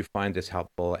 if you find this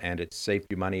helpful and it's saved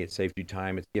you money, it's saved you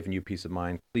time, it's given you peace of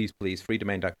mind, please,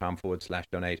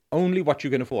 freedomain.com/donate. Only what you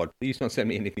can afford. Please don't send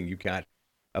me anything you can't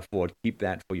afford. Keep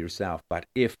that for yourself. But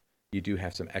if you do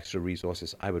have some extra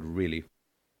resources, I would really,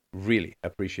 really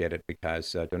appreciate it,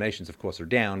 because donations, of course, are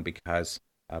down because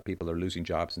people are losing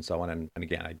jobs and so on. And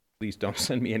again, please don't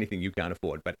send me anything you can't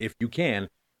afford. But if you can,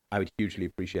 I would hugely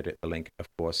appreciate it. The link, of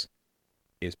course,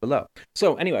 is below.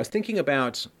 So anyway, I was thinking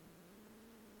about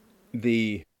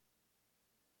the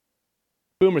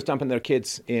boomers dumping their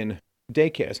kids in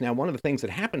daycares. Now, one of the things that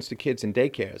happens to kids in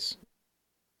daycares,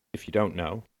 if you don't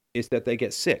know, is that they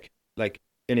get sick, like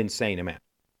an insane amount.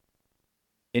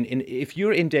 If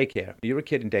you're in daycare, you're a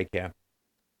kid in daycare,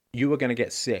 you are going to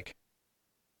get sick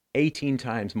 18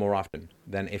 times more often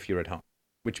than if you're at home,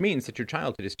 which means that your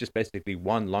childhood is just basically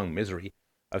one long misery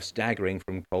of staggering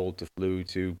from cold to flu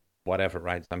to whatever,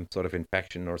 right? Some sort of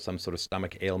infection or some sort of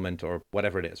stomach ailment or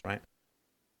whatever it is, right?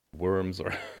 Worms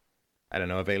or, I don't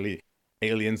know, of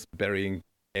aliens burying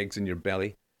eggs in your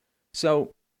belly.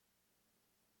 So,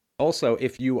 also,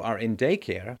 if you are in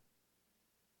daycare,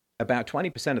 about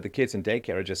 20% of the kids in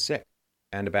daycare are just sick.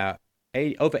 And over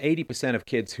 80% of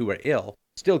kids who are ill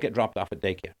still get dropped off at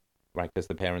daycare, right? Because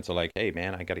the parents are like, hey,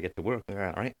 man, I got to get to work. All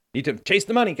right. Need to chase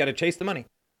the money. Got to chase the money.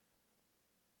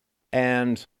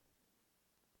 And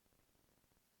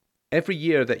every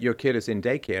year that your kid is in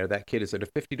daycare, that kid is at a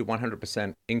 50 to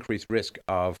 100% increased risk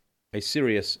of a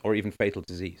serious or even fatal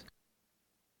disease.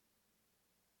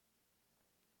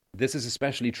 This is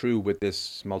especially true with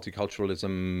this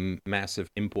multiculturalism, massive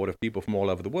import of people from all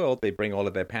over the world. They bring all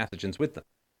of their pathogens with them.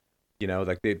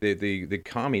 Like the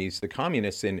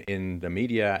communists in the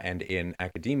media and in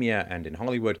academia and in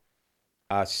Hollywood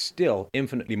are still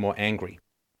infinitely more angry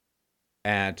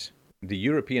at the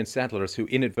European settlers who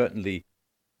inadvertently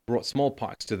brought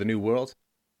smallpox to the New World,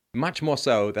 much more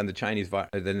so than the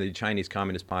Chinese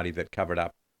Communist Party that covered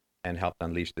up and helped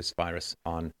unleash this virus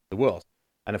on the world.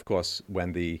 And of course,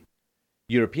 when the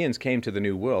Europeans came to the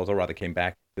New World, or rather came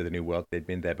back to the New World, they'd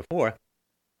been there before,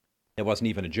 there wasn't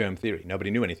even a germ theory.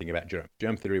 Nobody knew anything about germs.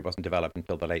 Germ theory wasn't developed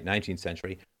until the late 19th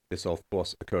century. This, of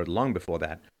course, occurred long before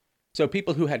that. So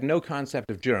people who had no concept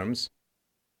of germs,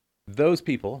 those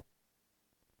people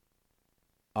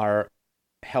are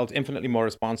held infinitely more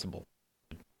responsible.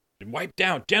 Wiped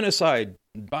out, genocide,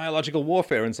 biological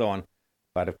warfare, and so on.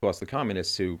 But of course, the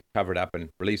communists who covered up and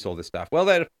released all this stuff,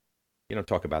 well,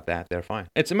 talk about that. They're fine.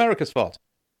 It's America's fault.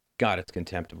 God, it's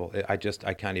contemptible. I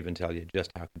can't even tell you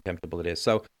just how contemptible it is.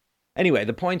 So Anyway,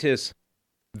 the point is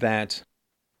that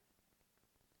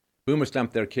boomers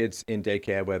dumped their kids in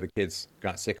daycare where the kids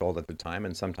got sick all of the time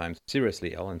and sometimes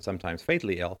seriously ill and sometimes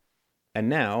fatally ill. And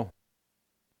now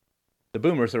the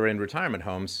boomers are in retirement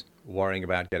homes worrying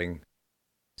about getting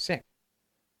sick.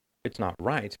 It's not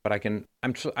right, but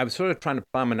I'm sort of trying to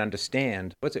plumb and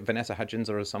understand. What's it, Vanessa Hudgens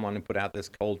or someone who put out this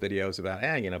cold videos about,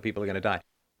 people are going to die.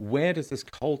 Where does this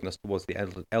coldness towards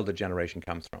the elder generation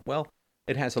comes from? Well,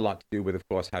 it has a lot to do with, of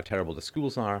course, how terrible the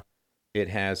schools are. It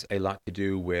has a lot to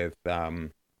do with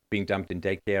being dumped in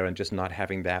daycare and just not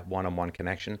having that one-on-one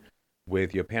connection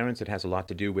with your parents. It has a lot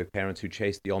to do with parents who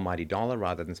chase the almighty dollar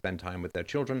rather than spend time with their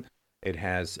children. It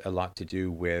has a lot to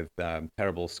do with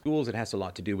terrible schools. It has a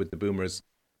lot to do with the boomers'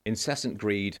 incessant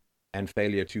greed and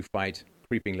failure to fight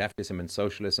creeping leftism and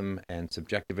socialism and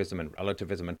subjectivism and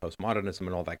relativism and postmodernism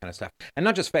and all that kind of stuff. And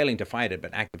not just failing to fight it,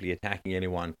 but actively attacking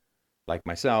anyone like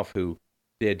myself who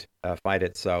did fight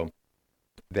it. So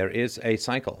there is a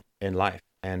cycle in life.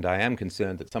 And I am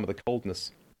concerned that some of the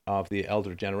coldness of the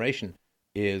elder generation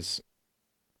is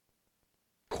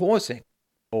causing,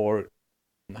 or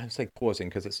I say causing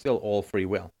because it's still all free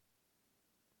will,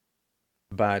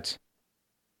 but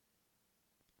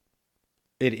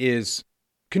it is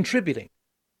contributing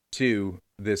to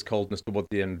this coldness toward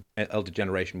the elder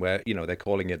generation where, they're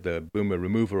calling it the boomer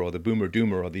remover or the boomer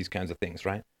doomer or these kinds of things,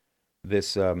 right?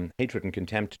 This hatred and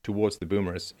contempt towards the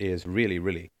boomers is really,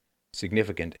 really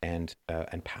significant and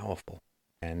powerful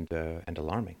and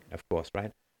alarming, of course,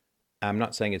 right? I'm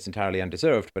not saying it's entirely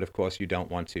undeserved, but of course you don't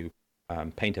want to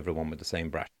paint everyone with the same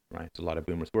brush, right? There's a lot of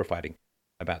boomers who are fighting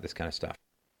about this kind of stuff.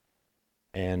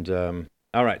 And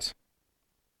all right.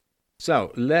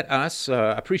 So let us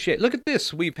appreciate. Look at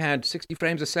this. We've had 60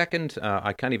 frames a second.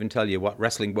 I can't even tell you what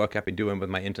wrestling work I've been doing with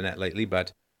my internet lately,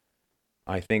 but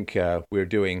I think we're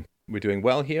doing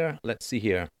well here. Let's see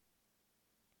here.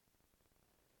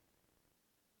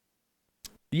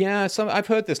 Yeah, I've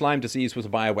heard this Lyme disease was a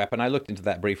bioweapon. I looked into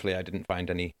that briefly. I didn't find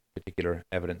any particular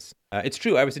evidence. It's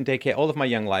true. I was in daycare all of my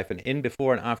young life and in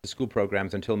before and after school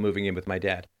programs until moving in with my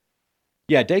dad.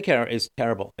 Yeah, daycare is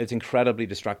terrible. It's incredibly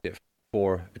destructive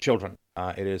for children.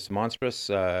 It is monstrous.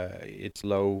 It's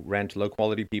low rent, low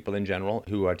quality people in general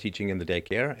who are teaching in the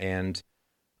daycare, and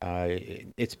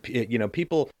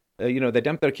people. They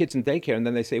dump their kids in daycare, and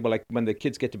then they say, well, like when the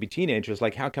kids get to be teenagers,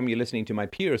 like, how come you're listening to my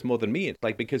peers more than me? It's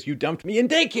like, because you dumped me in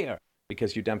daycare.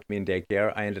 Because you dumped me in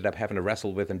daycare, I ended up having to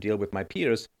wrestle with and deal with my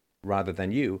peers rather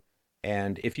than you.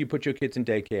 And if you put your kids in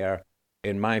daycare,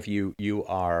 in my view, you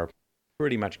are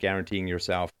pretty much guaranteeing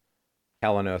yourself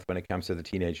hell on earth when it comes to the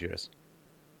teenage years,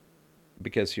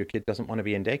 because your kid doesn't want to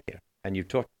be in daycare, and you've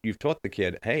taught the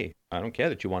kid, hey, I don't care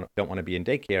that you don't want to be in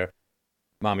daycare.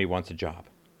 Mommy wants a job.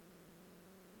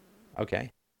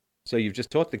 Okay, so you've just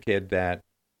taught the kid that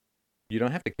you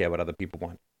don't have to care what other people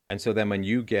want. And so then when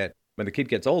the kid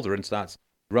gets older and starts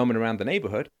roaming around the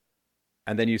neighborhood,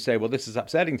 and then you say, well, this is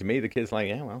upsetting to me, the kid's like,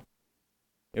 yeah, well,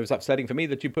 it was upsetting for me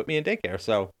that you put me in daycare,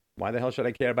 so why the hell should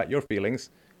I care about your feelings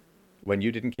when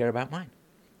you didn't care about mine?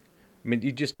 I mean,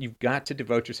 you've got to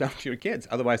devote yourself to your kids.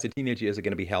 Otherwise, the teenage years are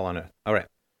going to be hell on earth. All right.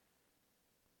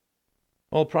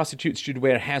 All prostitutes should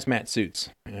wear hazmat suits.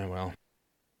 Yeah, well,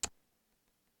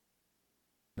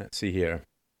 let's see here.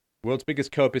 World's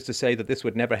biggest cope is to say that this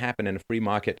would never happen in a free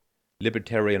market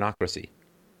libertarianocracy.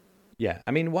 Yeah,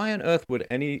 I mean, why on earth would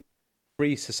any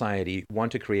free society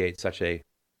want to create such a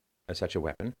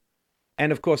weapon?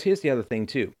 And of course, here's the other thing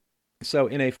too. So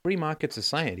in a free market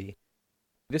society,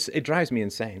 it drives me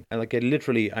insane. And like,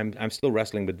 I'm still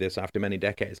wrestling with this after many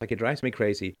decades. Like, it drives me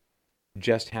crazy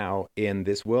just how in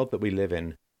this world that we live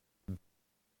in,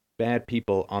 bad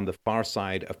people on the far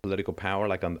side of political power,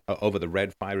 like over the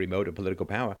red fiery mode of political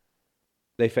power,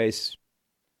 they face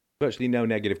virtually no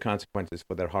negative consequences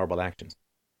for their horrible actions.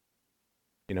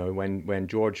 When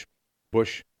George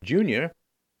Bush Jr.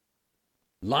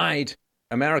 lied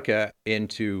America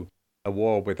into a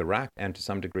war with Iraq and to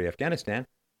some degree Afghanistan,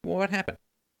 well, what happened?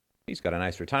 He's got a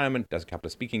nice retirement, does a couple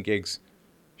of speaking gigs,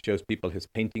 shows people his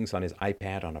paintings on his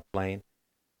iPad on a plane.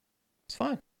 It's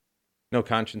fine. No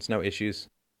conscience, no issues,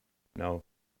 no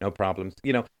problems.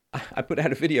 I put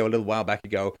out a video a little while back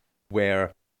ago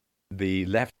where the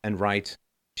left and right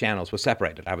channels were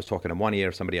separated. I was talking in one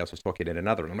ear, somebody else was talking in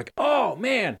another. And I'm like, oh,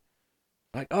 man.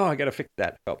 Like, oh, I got to fix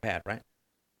that. Felt bad, right?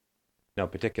 No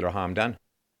particular harm done.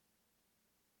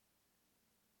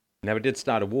 Never did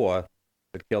start a war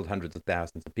that killed hundreds of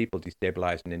thousands of people,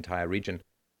 destabilized an entire region,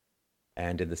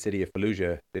 and in the city of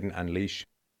Fallujah didn't unleash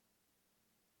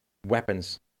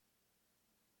weapons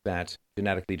that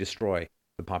genetically destroy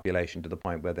the population to the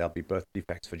point where there'll be birth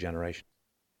defects for generations.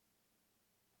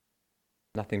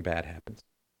 Nothing bad happens.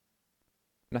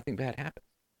 nothing bad happens.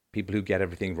 People who get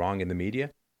everything wrong in the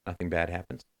media, nothing bad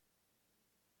happens.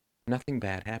 Nothing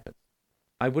bad happens.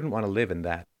 I wouldn't want to live in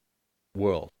that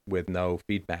world with no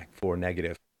feedback for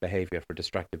negative behavior, for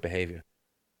destructive behavior.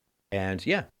 And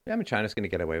yeah, I mean, China's going to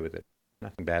get away with it.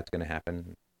 Nothing bad's going to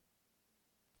happen.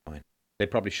 Fine. They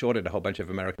probably shorted a whole bunch of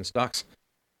American stocks.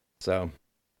 So,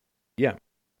 yeah,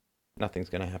 nothing's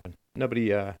going to happen. Nobody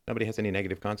has any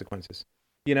negative consequences.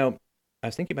 You know, I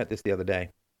was thinking about this the other day.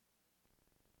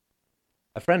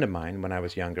 A friend of mine, when I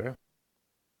was younger,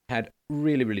 had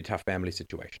really, really tough family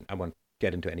situation. I won't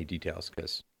get into any details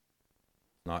because it's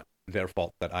not their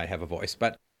fault that I have a voice,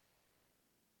 but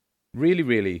really,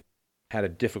 really had a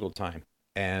difficult time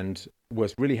and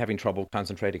was really having trouble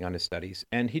concentrating on his studies.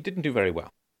 And he didn't do very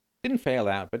well. Didn't fail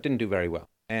out, but didn't do very well.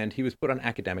 And he was put on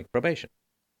academic probation.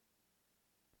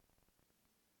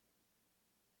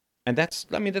 And that's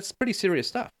pretty serious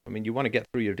stuff. I mean, you want to get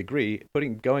through your degree,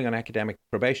 going on academic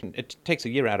probation, it takes a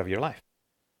year out of your life.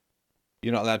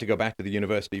 You're not allowed to go back to the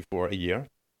university for a year.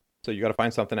 So you got to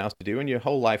find something else to do, and your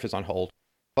whole life is on hold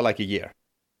for like a year.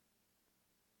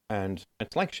 And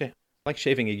it's like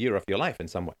shaving a year off your life in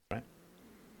some ways, right?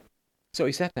 So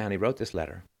he sat down, he wrote this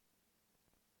letter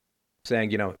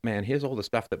saying, man, here's all the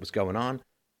stuff that was going on.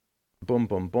 Boom,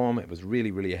 boom, boom. It was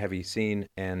really, really a heavy scene.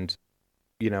 And,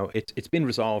 it's been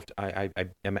resolved. I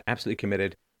am absolutely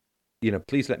committed.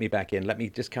 Please let me back in. Let me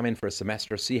just come in for a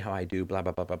semester, see how I do, blah,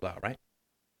 blah, blah, blah, blah, right?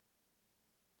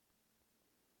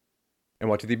 And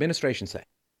what did the administration say?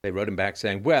 They wrote him back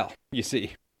saying, well, you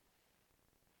see,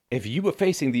 if you were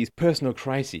facing these personal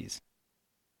crises,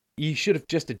 you should have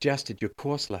just adjusted your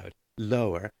course load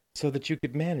lower so that you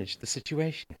could manage the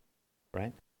situation,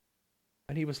 right?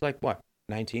 And he was like, what,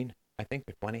 19, I think,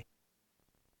 or 20?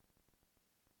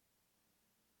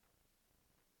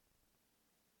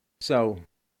 So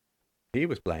he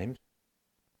was blamed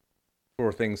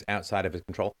for things outside of his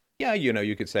control. Yeah,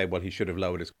 you could say, well, he should have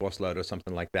lowered his course load or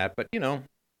something like that. But,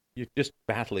 you're just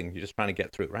battling. You're just trying to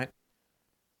get through, right?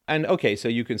 And, okay, so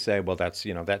you can say, well, that's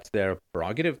their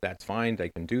prerogative. That's fine. They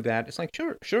can do that. It's like,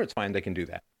 sure, it's fine. They can do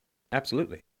that.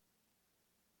 Absolutely.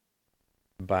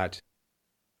 But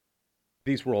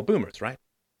these were all boomers, right?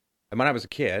 And when I was a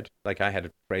kid, like I had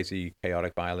a crazy,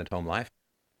 chaotic, violent home life.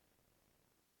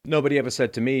 Nobody ever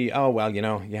said to me, oh, well,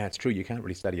 yeah, it's true. You can't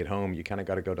really study at home. You kind of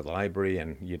got to go to the library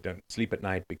and you don't sleep at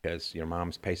night because your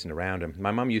mom's pacing around. And my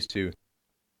mom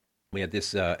we had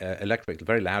this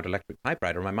very loud electric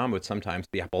typewriter. My mom would sometimes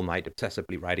be up all night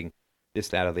obsessively writing this,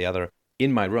 that, or the other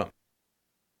in my room.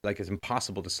 Like it's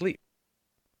impossible to sleep.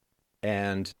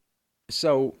 And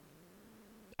so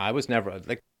I was never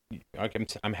like,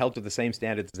 I'm held to the same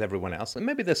standards as everyone else. And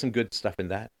maybe there's some good stuff in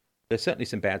that. There's certainly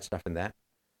some bad stuff in that.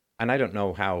 And I don't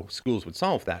know how schools would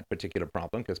solve that particular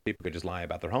problem because people could just lie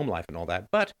about their home life and all that.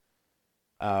 But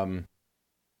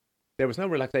there was no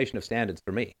relaxation of standards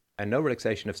for me and no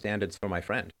relaxation of standards for my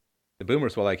friend. The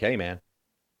boomers were like, hey, man,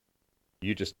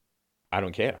 I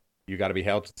don't care. You got to be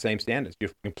held to the same standards. You're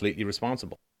completely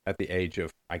responsible at the age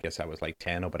of, I guess I was like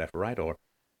 10 or whatever, right? Or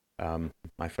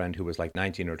my friend who was like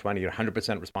 19 or 20, you're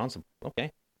 100% responsible.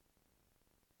 Okay.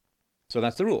 So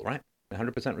that's the rule, right?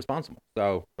 100% responsible.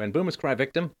 So when boomers cry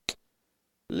victim,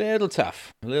 little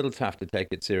tough to take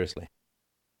it seriously.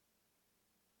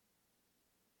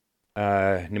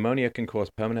 Pneumonia can cause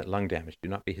permanent lung damage. Do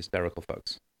not be hysterical,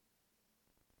 folks.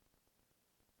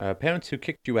 Parents who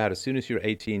kicked you out as soon as you were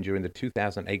 18 during the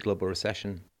 2008 global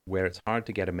recession, where it's hard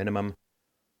to get a minimum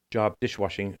job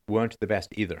dishwashing, weren't the best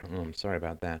either. Oh, I'm sorry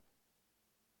about that.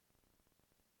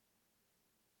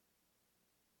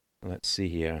 Let's see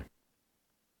here.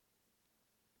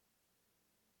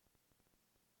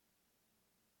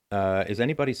 Is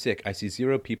anybody sick? I see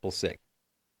 0 people sick.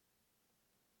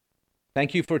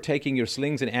 Thank you for taking your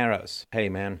slings and arrows. Hey,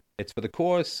 man, it's for the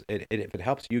cause. If it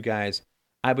helps you guys,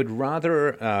 I would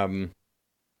rather,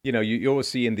 you always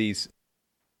see in these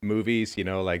movies,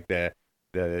 like the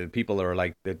people are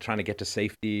like, they're trying to get to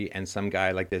safety, and some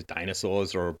guy, like there's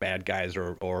dinosaurs or bad guys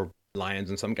or lions,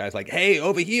 and some guy's like, hey,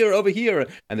 over here,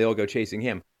 and they all go chasing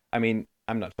him. I mean,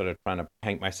 I'm not sort of trying to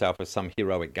paint myself as some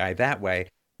heroic guy that way,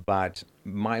 but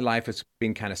my life has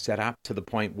been kind of set up to the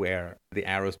point where the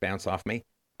arrows bounce off me.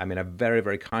 I mean, I've very,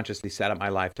 very consciously set up my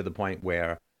life to the point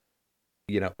where,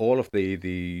 all of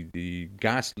the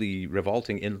ghastly,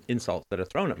 revolting insults that are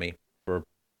thrown at me for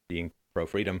being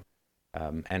pro-freedom,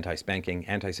 anti-spanking,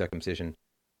 anti-circumcision,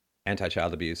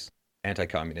 anti-child abuse,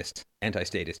 anti-communist,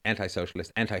 anti-statist,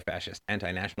 anti-socialist, anti-fascist,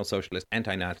 anti-national socialist,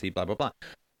 anti-Nazi, blah, blah, blah.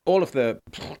 All of the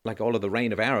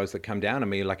rain of arrows that come down on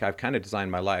me, like I've kind of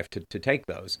designed my life to take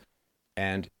those.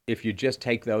 And if you just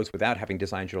take those without having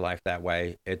designed your life that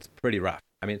way, it's pretty rough.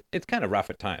 I mean, it's kind of rough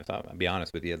at times. I'll be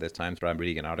honest with you. There's times where I'm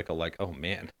reading an article like, oh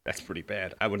man, that's pretty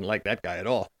bad. I wouldn't like that guy at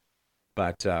all.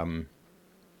 But I'm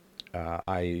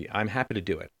happy to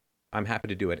do it. I'm happy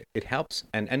to do it. It helps.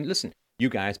 And listen, you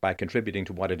guys, by contributing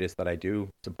to what it is that I do,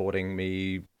 supporting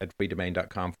me at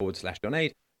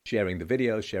freedomain.com/donate, sharing the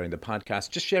videos, sharing the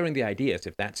podcast, just sharing the ideas,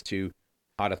 if that's too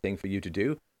hard a thing for you to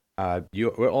do,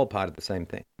 we're all part of the same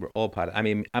thing. We're all part of, I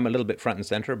mean, I'm a little bit front and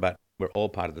center, but we're all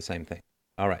part of the same thing.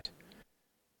 All right.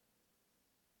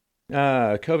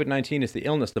 COVID-19 is the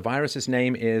illness. The virus's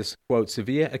name is, quote,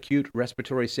 severe acute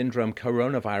respiratory syndrome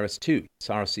coronavirus 2,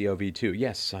 SARS-CoV-2.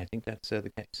 Yes, I think that's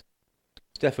the case.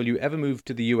 Steph, will you ever move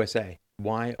to the USA?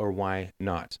 Why or why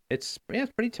not? It's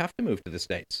pretty tough to move to the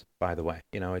States, by the way.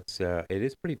 You know, it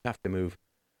is pretty tough to move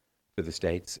to the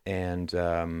States. And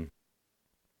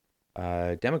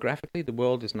demographically, the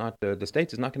world is not, the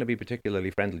States is not going to be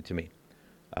particularly friendly to me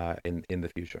in the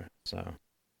future. So,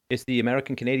 is the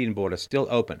American-Canadian border still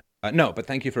open? No, but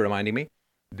thank you for reminding me.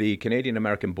 The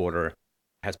Canadian-American border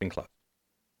has been closed.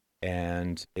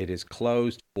 And it is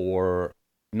closed for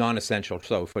non-essential.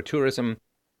 So for tourism,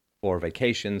 for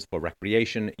vacations, for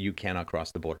recreation, you cannot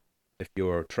cross the border. If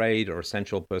you're a trade or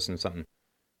essential person, something.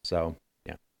 So,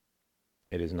 yeah,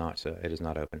 it is not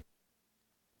open.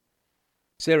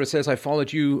 Sarah says, I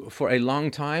followed you for a long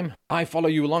time. I follow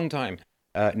you a long time.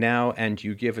 Now, and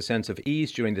you give a sense of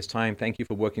ease during this time. Thank you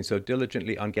for working so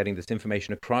diligently on getting this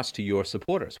information across to your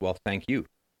supporters. Well, thank you.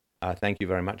 Thank you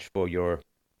very much for your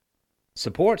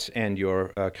support and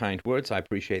your kind words. I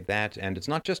appreciate that. And it's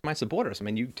not just my supporters. I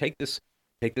mean, you take this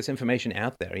information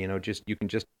out there. You know, you can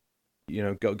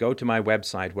go to my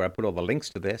website where I put all the links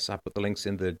to this. I put the links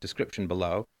in the description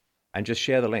below, and just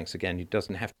share the links. Again, it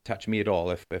doesn't have to touch me at all.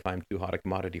 If I'm too hot a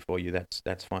commodity for you,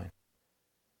 that's fine.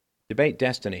 Debate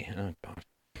destiny. Oh, God.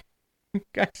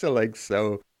 Guys are like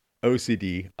so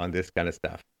OCD on this kind of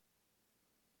stuff.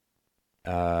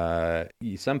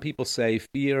 Some people say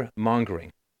fear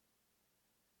mongering.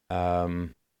 Yeah,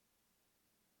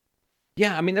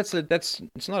 I mean, it's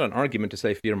not an argument to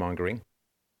say fear mongering.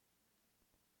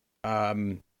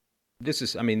 This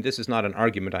is not an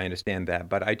argument. I understand that,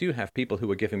 but I do have people who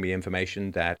are giving me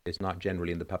information that is not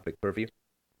generally in the public purview.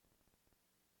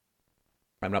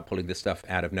 I'm not pulling this stuff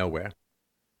out of nowhere.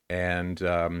 And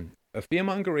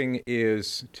fear-mongering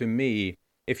is, to me,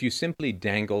 if you simply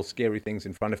dangle scary things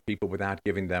in front of people without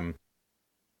giving them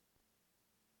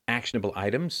actionable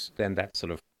items, then that's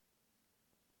sort of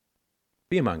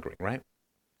fear-mongering, right?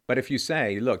 But if you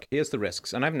say, look, here's the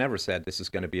risks, and I've never said this is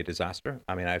going to be a disaster.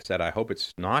 I mean, I've said I hope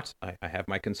it's not. I have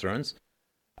my concerns.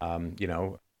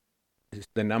 The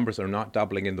numbers are not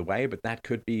doubling in the way, but that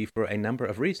could be for a number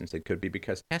of reasons. It could be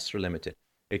because tests are limited.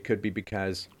 It could be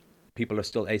because people are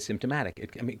still asymptomatic.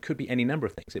 It could be any number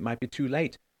of things. It might be too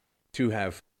late to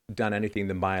have done anything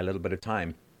than buy a little bit of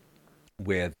time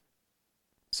with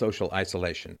social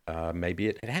isolation. Maybe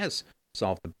it has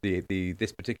solved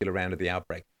this particular round of the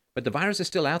outbreak. But the virus is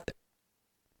still out there.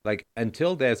 Like,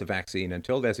 until there's a vaccine,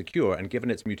 until there's a cure, and given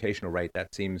its mutational rate,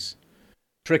 that seems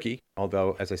tricky.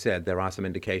 Although, as I said, there are some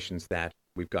indications that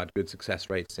we've got good success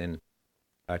rates in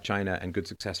China and good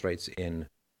success rates in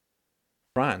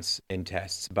France in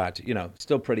tests, but,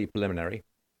 still pretty preliminary.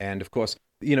 And of course,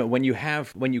 when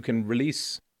you can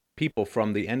release people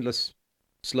from the endless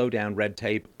slow down red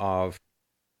tape of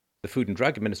the Food and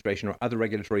Drug Administration or other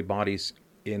regulatory bodies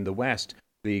in the West,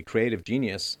 the creative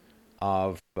genius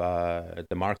of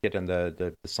the market and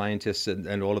the scientists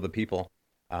and all of the people,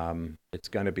 it's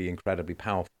going to be incredibly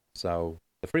powerful. So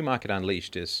the free market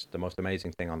unleashed is the most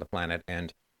amazing thing on the planet.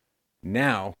 And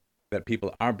now that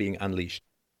people are being unleashed,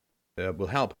 will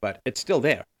help, but it's still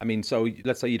there. I mean, so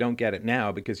let's say you don't get it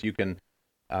now because you can,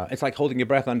 it's like holding your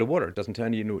breath underwater. It doesn't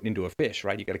turn you into a fish,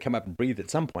 right? You got to come up and breathe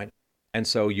at some point. And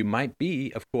so you might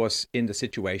be, of course, in the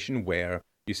situation where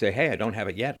you say, hey, I don't have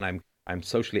it yet, and I'm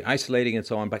socially isolating and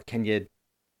so on, but can you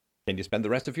spend the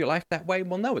rest of your life that way?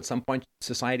 Well, no, at some point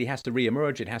society has to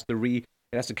reemerge. It has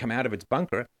to come out of its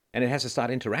bunker, and it has to start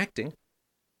interacting.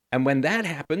 And when that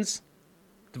happens,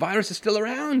 the virus is still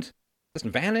around. It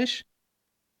doesn't vanish.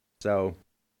 So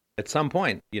at some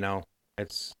point,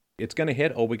 it's going to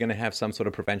hit, or we're going to have some sort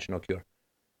of prevention or cure.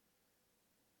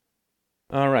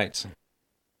 All right.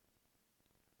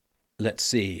 Let's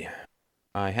see.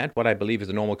 I had what I believe is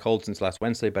a normal cold since last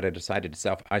Wednesday, but I decided to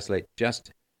self-isolate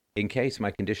just in case. My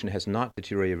condition has not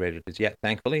deteriorated as yet,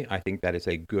 thankfully. I think that is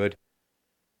a good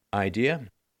idea.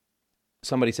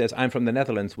 Somebody says, I'm from the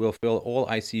Netherlands. We'll fill all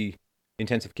IC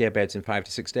intensive care beds in 5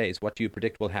 to 6 days. What do you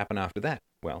predict will happen after that?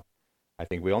 Well, I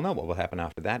think we all know what will happen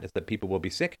after that is that people will be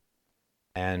sick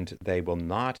and they will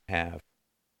not have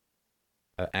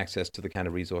access to the kind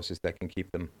of resources that can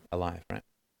keep them alive, right?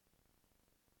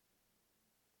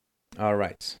 All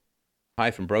right.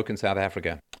 Hi from broken South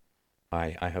Africa.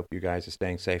 Hi, I hope you guys are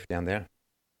staying safe down there.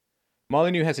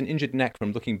 Molyneux has an injured neck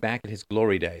from looking back at his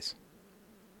glory days.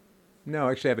 No,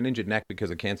 actually, I have an injured neck because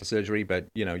of cancer surgery, but,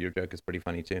 your joke is pretty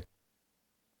funny, too.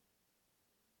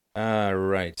 All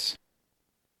right.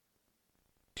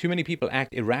 Too many people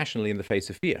act irrationally in the face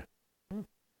of fear.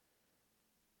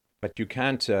 But you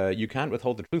can't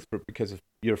withhold the truth because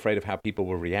you're afraid of how people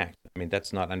will react. I mean,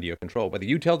 that's not under your control. Whether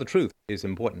you tell the truth is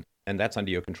important, and that's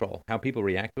under your control. How people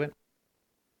react to it.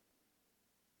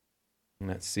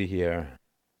 Let's see here.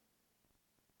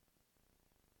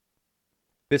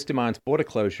 This demands border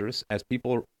closures as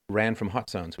people ran from hot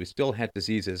zones. We still had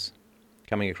diseases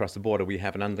coming across the border. We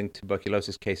have an unlinked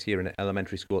tuberculosis case here in an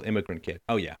elementary school immigrant kid.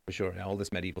 Oh yeah, for sure. All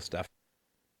this medieval stuff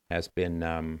has been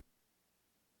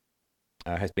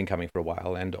coming for a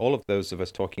while, and all of those of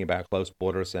us talking about closed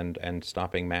borders and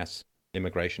stopping mass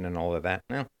immigration and all of that.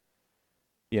 Now,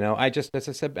 as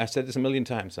I said this a million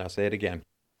times. I'll say it again.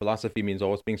 Philosophy means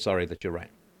always being sorry that you're right.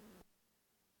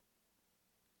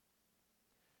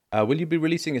 Will you be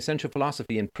releasing Essential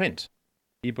Philosophy in print?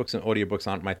 Ebooks and audiobooks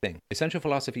aren't my thing. Essential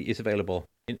Philosophy is available.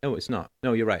 No, it's not.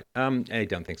 No, you're right. I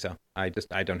don't think so. I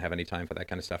don't have any time for that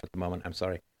kind of stuff at the moment. I'm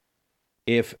sorry.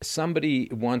 If somebody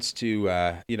wants to,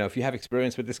 if you have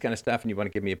experience with this kind of stuff and you want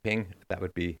to give me a ping, that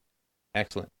would be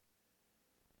excellent.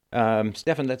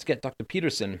 Stefan, let's get Dr.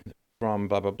 Peterson from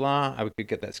blah, blah, blah. I could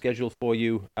get that scheduled for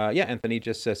you. Yeah, Anthony,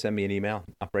 just send me an email,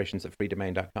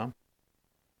 operations@freedomain.com.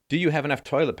 Do you have enough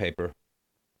toilet paper?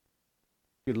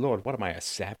 Good Lord, what am I, a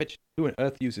savage? Who on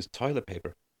earth uses toilet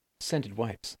paper? Scented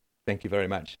wipes. Thank you very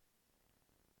much.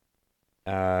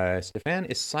 Stefan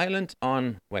is silent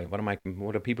on... Wait, what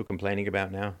are people complaining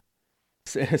about now?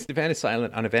 Stefan is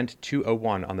silent on event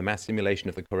 201 on the mass simulation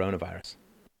of the coronavirus.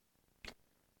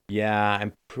 Yeah,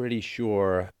 I'm pretty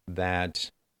sure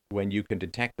that when you can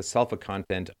detect the sulfur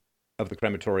content of the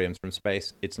crematoriums from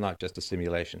space, it's not just a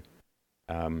simulation.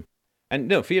 And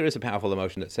no, fear is a powerful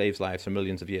emotion that saves lives for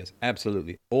millions of years.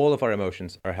 Absolutely. All of our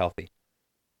emotions are healthy.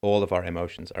 All of our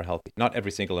emotions are healthy. Not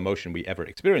every single emotion we ever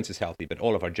experience is healthy, but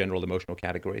all of our general emotional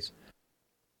categories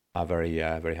are very,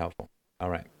 very helpful. All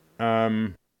right.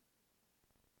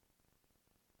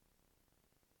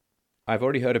 I've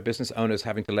already heard of business owners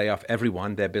having to lay off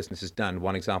everyone. Their business is done.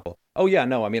 One example. Oh, yeah,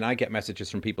 no, I mean, I get messages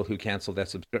from people who cancel their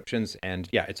subscriptions, and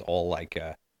yeah, it's all like,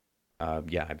 yeah,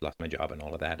 I've lost my job and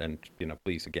all of that, and,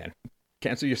 please, again,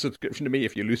 cancel your subscription to me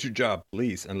if you lose your job,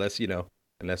 please, unless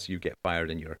you get fired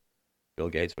and you're Bill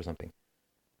Gates or something.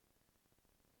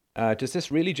 Does this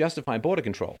really justify border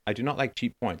control? I do not like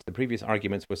cheap points. The previous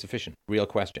arguments were sufficient. Real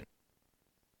question.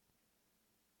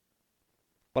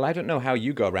 Well, I don't know how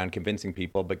you go around convincing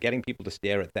people, but getting people to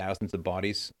stare at thousands of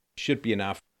bodies should be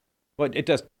enough. Well, it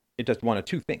does one of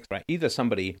two things, right? Either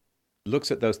somebody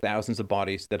looks at those thousands of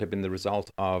bodies that have been the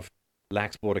result of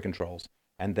lax border controls,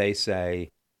 and they say,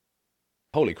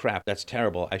 holy crap, that's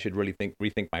terrible. I should really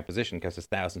rethink my position because there's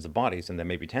thousands of bodies, and there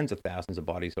may be tens of thousands of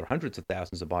bodies or hundreds of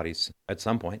thousands of bodies at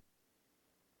some point.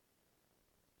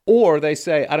 Or they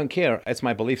say, I don't care, it's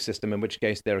my belief system, in which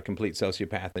case they're a complete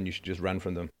sociopath and you should just run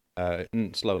from them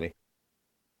slowly.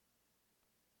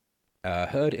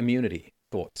 Herd immunity,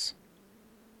 thoughts?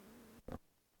 I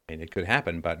mean, it could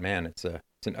happen, but man, it's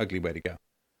an ugly way to go.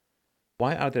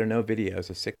 Why are there no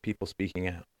videos of sick people speaking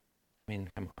out? I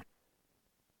mean, come on.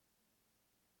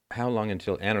 How long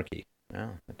until anarchy?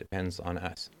 Well, it depends on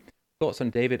us. Thoughts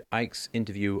on David Icke's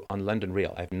interview on London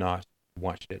Real? I've not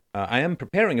watched it. I am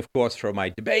preparing, of course, for my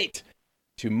debate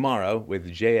tomorrow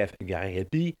with J.F.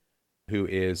 Garriéby, who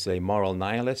is a moral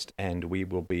nihilist, and we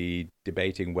will be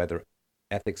debating whether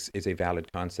ethics is a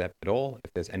valid concept at all,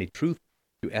 if there's any truth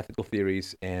to ethical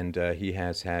theories, and he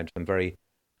has had some very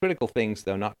critical things,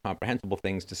 though not comprehensible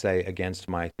things, to say against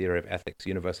my theory of ethics,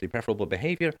 universally preferable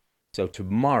behavior. So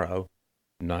tomorrow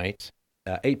night,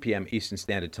 8 p.m. Eastern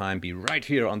Standard Time, be right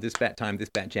here on this bat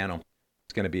channel.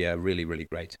 It's going to be a really, really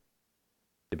great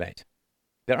debate.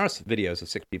 There are videos of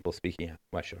sick people speaking out.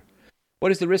 Well, sure.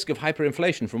 What is the risk of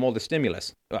hyperinflation from all the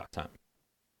stimulus? Well,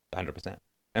 100%.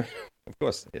 Of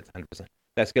course, it's 100%.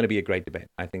 That's going to be a great debate.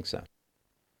 I think so.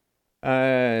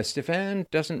 Stefan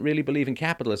doesn't really believe in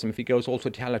capitalism if he goes all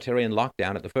totalitarian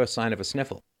lockdown at the first sign of a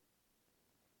sniffle.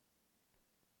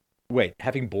 Wait,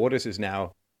 having borders is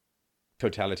now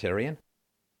totalitarian?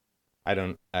 I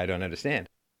don't understand.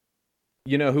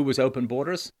 You know who was open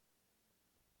borders?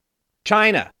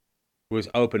 China was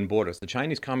open borders. The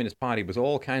Chinese Communist Party was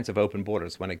all kinds of open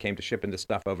borders when it came to shipping the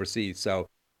stuff overseas. So,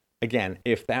 again,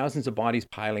 if thousands of bodies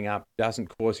piling up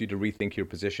doesn't cause you to rethink your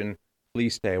position,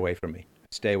 please stay away from me.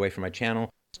 stay away from my channel,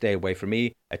 stay away from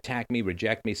me, attack me,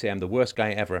 reject me, say I'm the worst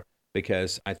guy ever,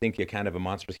 because I think you're kind of a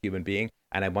monstrous human being,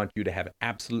 and I want you to have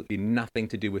absolutely nothing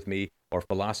to do with me or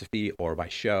philosophy or my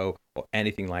show or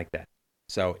anything like that.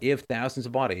 So if thousands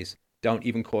of bodies don't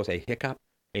even cause a hiccup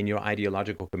in your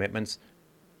ideological commitments,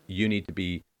 you need to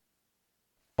be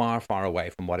far, far away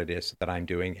from what it is that I'm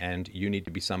doing, and you need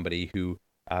to be somebody who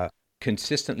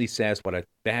consistently says what a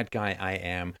bad guy I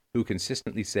am, who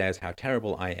consistently says how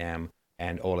terrible I am,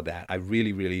 and all of that. I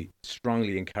really, really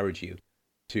strongly encourage you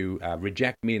to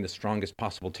reject me in the strongest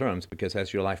possible terms, because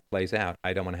as your life plays out,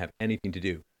 I don't want to have anything to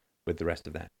do with the rest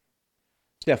of that.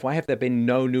 Steph, why have there been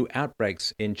no new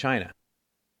outbreaks in China?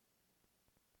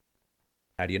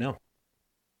 How do you know?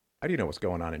 How do you know what's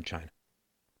going on in China?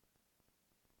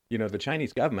 You know, the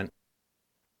Chinese government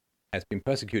has been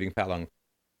persecuting Falun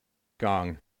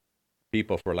Gong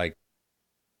people for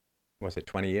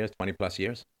 20 years, 20 plus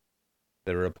years?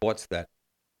 There are reports that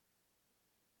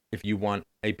if you want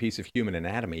a piece of human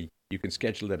anatomy, you can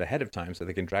schedule it ahead of time so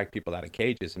they can drag people out of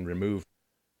cages and remove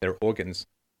their organs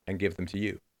and give them to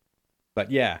you.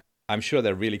 But yeah, I'm sure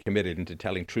they're really committed into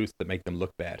telling truths that make them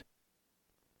look bad.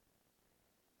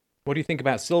 What do you think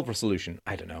about silver solution?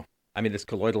 I don't know. I mean, this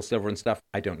colloidal silver and stuff,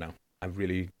 I don't know. I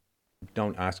really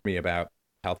don't ask me about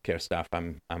healthcare stuff.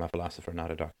 I'm a philosopher,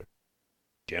 not a doctor.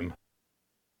 Jim.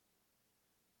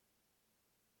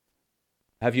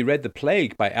 Have you read The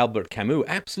Plague by Albert Camus?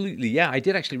 Absolutely, yeah. I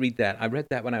did actually read that. I read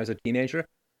that when I was a teenager,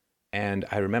 and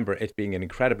I remember it being an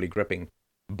incredibly gripping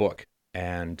book.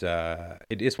 And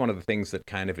it is one of the things that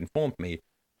kind of informed me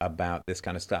about this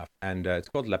kind of stuff. And it's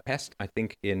called La Peste, I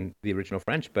think, in the original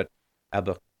French. But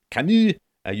Albert Camus,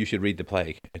 you should read The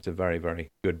Plague. It's a very,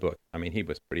 very good book. I mean, he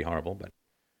was pretty horrible. But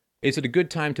is it a good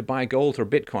time to buy gold or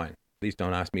Bitcoin? Please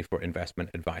don't ask me for investment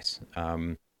advice.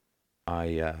 I'm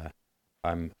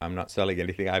not selling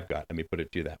anything I've got. Let me put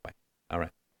it to you that way. All right.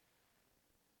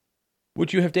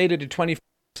 Would you have dated a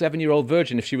 27-year-old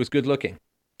virgin if she was good looking?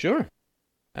 Sure.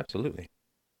 Absolutely.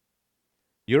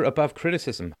 You're above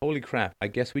criticism. Holy crap. I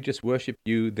guess we just worship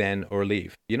you then or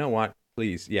leave. You know what?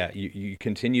 Please, yeah, you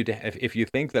continue to... If you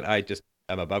think that I just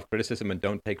am above criticism and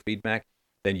don't take feedback,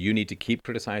 then you need to keep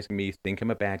criticizing me, think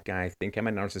I'm a bad guy, think I'm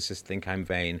a narcissist, think I'm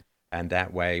vain. And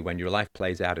that way, when your life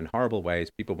plays out in horrible ways,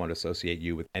 people won't associate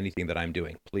you with anything that I'm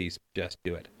doing. Please, just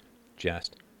do it.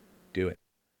 Just do it.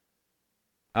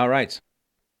 All right.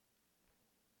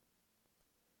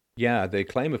 Yeah, the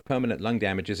claim of permanent lung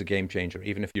damage is a game changer.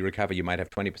 Even if you recover, you might have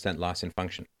 20% loss in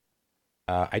function.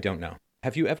 I don't know.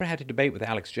 Have you ever had a debate with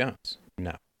Alex Jones?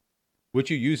 No. Would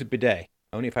you use a bidet?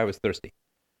 Only if I was thirsty.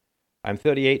 I'm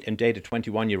 38 and date a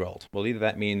 21-year-old. Well, either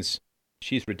that means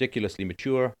she's ridiculously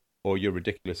mature or you're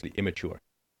ridiculously immature.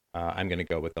 I'm going to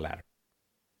go with the latter.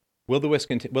 Will the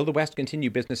West continue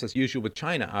business as usual with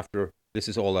China after this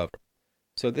is all over?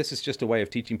 So this is just a way of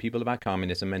teaching people about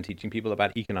communism and teaching people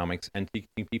about economics and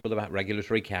teaching people about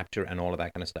regulatory capture and all of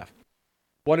that kind of stuff.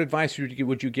 What advice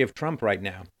would you give Trump right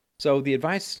now? So the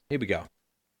advice, here we go.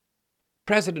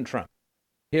 President Trump,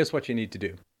 here's what you need to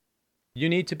do. You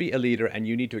need to be a leader and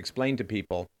you need to explain to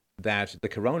people that the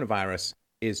coronavirus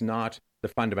is not the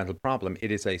fundamental problem.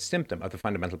 It is a symptom of the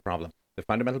fundamental problem. The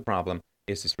fundamental problem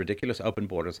is this ridiculous open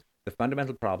borders. The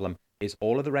fundamental problem is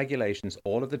all of the regulations,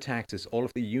 all of the taxes, all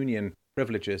of the union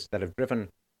privileges that have driven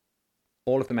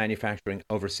all of the manufacturing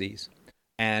overseas.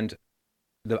 And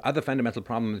the other fundamental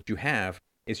problem that you have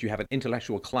is you have an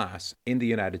intellectual class in the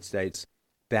United States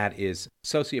that is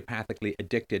sociopathically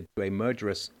addicted to a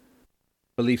murderous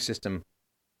belief system,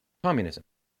 communism,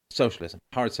 socialism,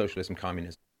 hard socialism,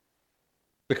 communism.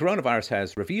 The coronavirus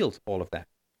has revealed all of that.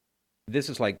 This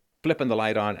is like flipping the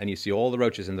light on and you see all the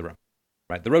roaches in the room,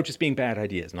 right? The roaches being bad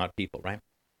ideas, not people, right?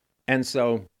 And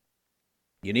so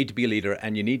you need to be a leader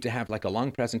and you need to have like a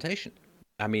long presentation.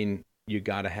 I mean, you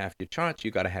got to have your charts,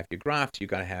 you got to have your graphs, you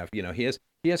got to have,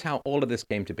 here's how all of this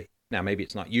came to be. Now, maybe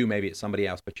it's not you, maybe it's somebody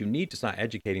else, but you need to start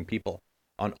educating people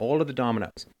on all of the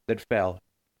dominoes that fell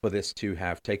for this to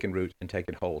have taken root and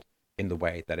taken hold in the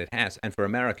way that it has. And for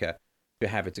America to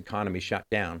have its economy shut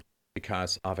down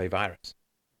because of a virus.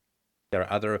 There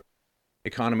are other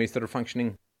economies that are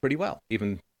functioning pretty well,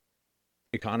 even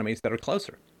economies that are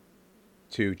closer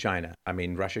to China. I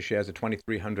mean, Russia shares a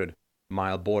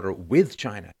 2,300-mile border with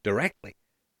China directly,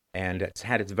 and it's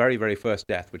had its very, very first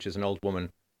death, which is an old woman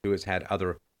who has had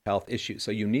other health issues.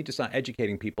 So you need to start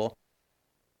educating people.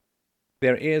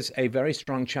 There is a very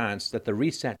strong chance that the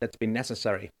reset that's been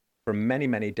necessary for many,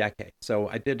 many decades. So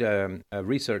I did a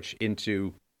research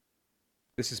into,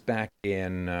 this is back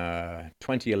in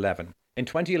 2011. In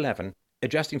 2011,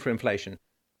 adjusting for inflation,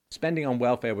 spending on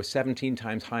welfare was 17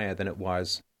 times higher than it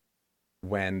was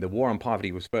when the war on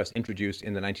poverty was first introduced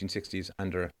in the 1960s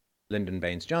under Lyndon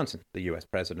Baines Johnson, the US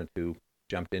president who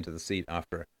jumped into the seat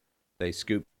after they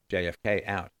scooped JFK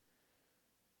out.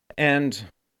 And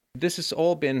this has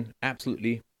all been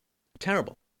absolutely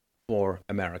terrible for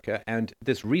America. And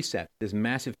this reset, this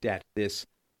massive debt, this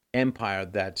empire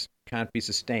that can't be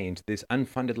sustained, these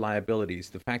unfunded liabilities,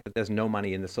 the fact that there's no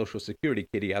money in the Social Security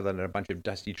kitty other than a bunch of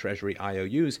dusty Treasury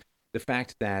IOUs, the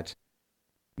fact that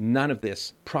none of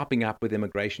this, propping up with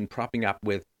immigration, propping up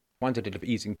with quantitative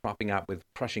easing, propping up with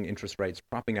crushing interest rates,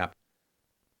 propping up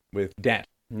with debt,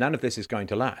 none of this is going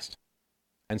to last.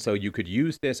 And so you could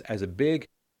use this as a big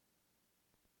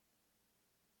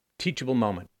teachable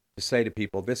moment to say to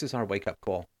people, this is our wake-up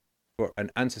call for an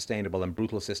unsustainable and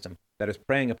brutal system that is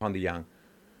preying upon the young,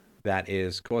 that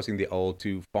is causing the old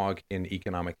to fog in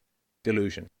economic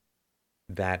delusion,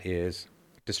 that is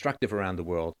destructive around the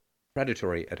world,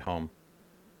 predatory at home.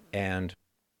 And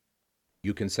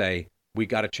you can say, we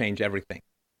got to change everything.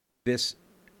 This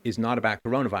is not about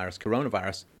coronavirus.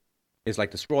 Coronavirus is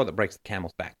like the straw that breaks the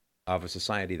camel's back of a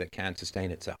society that can't sustain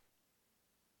itself,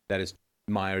 that is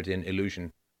mired in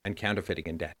illusion and counterfeiting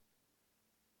in debt.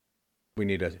 We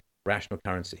need a rational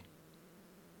currency.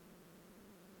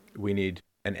 We need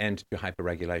an end to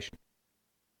hyperregulation.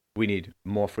 We need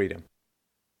more freedom,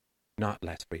 not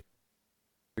less freedom.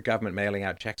 The government mailing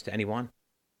out checks to anyone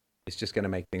is just going to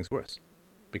make things worse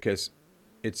because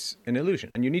it's an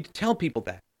illusion. And you need to tell people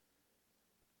that.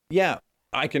 Yeah,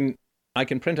 I can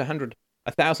print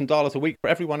 $1,000 a week for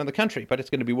everyone in the country, but it's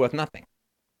going to be worth nothing.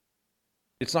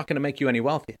 It's not going to make you any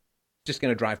wealthier. It's just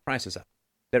going to drive prices up.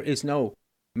 There is no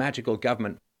magical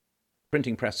government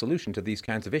printing press solution to these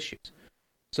kinds of issues.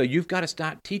 So you've got to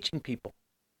start teaching people.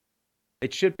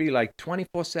 It should be like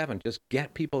 24/7. Just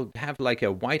get people, have like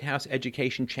a White House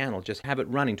education channel. Just have it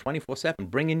running 24/7.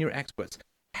 Bring in your experts.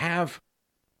 Have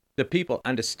the people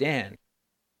understand.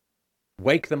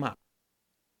 Wake them up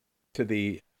to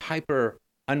the hyper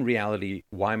unreality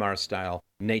Weimar-style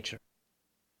nature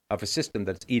of a system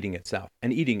that's eating itself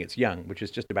and eating its young, which is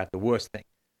just about the worst thing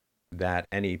that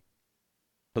any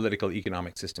political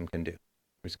economic system can do,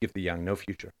 which is give the young no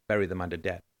future, bury them under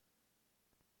debt.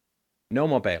 No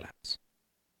more bailouts.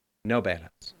 No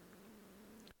bailouts.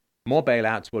 More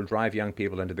bailouts will drive young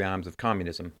people into the arms of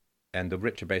communism, and the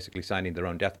rich are basically signing their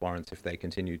own death warrants if they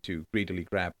continue to greedily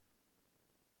grab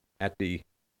at the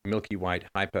milky white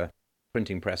hyper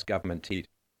printing press government teat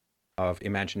of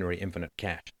imaginary infinite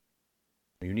cash.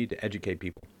 You need to educate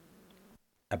people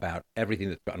about everything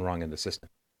that's gotten wrong in the system.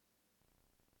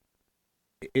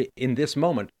 In this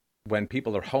moment, when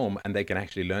people are home and they can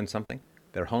actually learn something,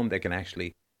 they're home, they can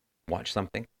actually watch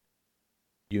something,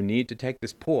 you need to take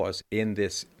this pause in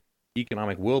this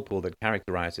economic whirlpool that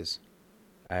characterizes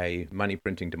a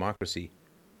money-printing democracy,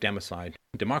 democracide,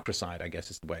 I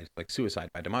guess is the way, it's like suicide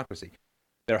by democracy.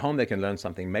 They're home, they can learn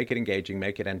something, make it engaging,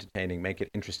 make it entertaining, make it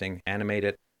interesting, animate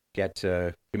it, get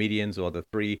comedians or the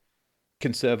 3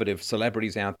 conservative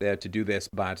celebrities out there to do this,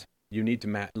 but you need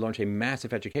to launch a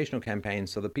massive educational campaign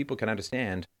so that people can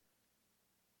understand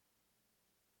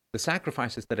the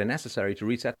sacrifices that are necessary to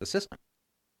reset the system.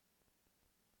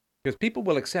 Because people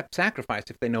will accept sacrifice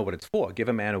if they know what it's for. Give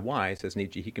a man a why, says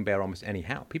Nietzsche, he can bear almost any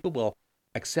how. People will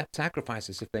accept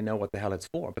sacrifices if they know what the hell it's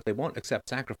for, but they won't accept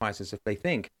sacrifices if they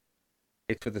think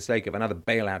it's for the sake of another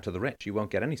bailout to the rich. You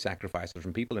won't get any sacrifices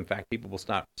from people. In fact, people will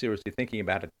start seriously thinking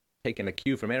about it, taking a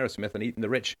cue from Aerosmith and eating the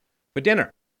rich for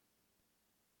dinner.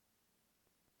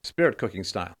 Spirit cooking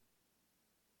style.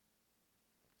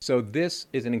 So this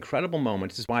is an incredible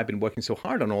moment. This is why I've been working so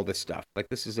hard on all this stuff. Like,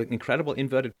 this is an incredible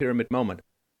inverted pyramid moment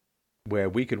where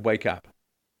we could wake up,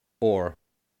 or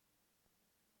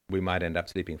we might end up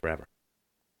sleeping forever.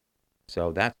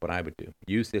 So that's what I would do.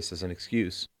 Use this as an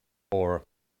excuse or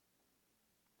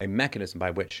a mechanism by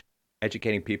which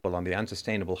educating people on the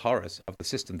unsustainable horrors of the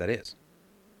system that is.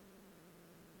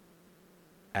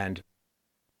 And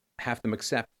have them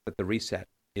accept that the reset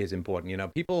is important. You know,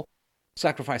 people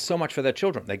sacrifice so much for their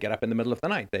children. They get up in the middle of the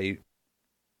night. They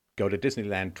go to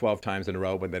Disneyland 12 times in a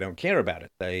row when they don't care about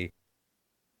it. They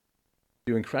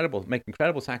make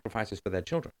incredible sacrifices for their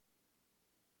children.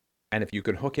 And if you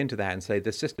can hook into that and say,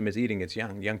 this system is eating its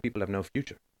young people have no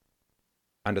future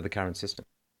under the current system.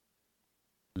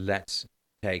 Let's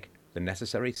take the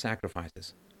necessary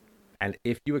sacrifices. And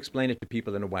if you explain it to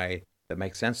people in a way that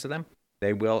makes sense to them,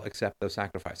 they will accept those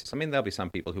sacrifices. I mean, there'll be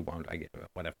some people who won't, I get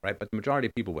whatever, right? But the majority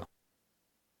of people will.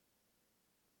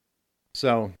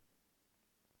 So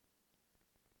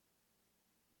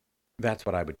that's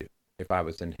what I would do if I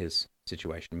was in his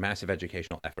situation. Massive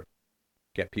educational effort.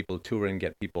 Get people touring,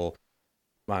 get people,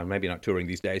 well, maybe not touring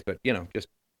these days, but, you know, just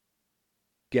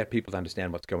get people to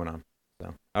understand what's going on.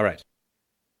 So, all right.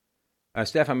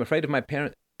 Steph, I'm afraid of my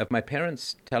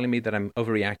parents telling me that I'm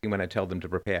overreacting when I tell them to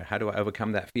prepare. How do I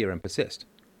overcome that fear and persist?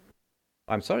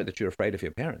 I'm sorry that you're afraid of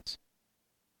your parents.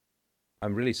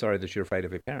 I'm really sorry that you're afraid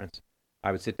of your parents.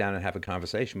 I would sit down and have a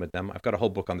conversation with them. I've got a whole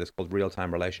book on this called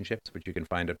Real-Time Relationships, which you can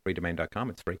find at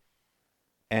freedomain.com. It's free.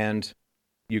 And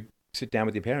you sit down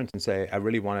with your parents and say, I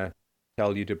really want to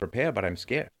tell you to prepare, but I'm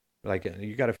scared. Like,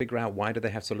 you got to figure out, why do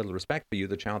they have so little respect for you,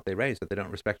 the child they raised, that they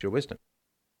don't respect your wisdom?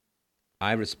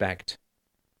 I respect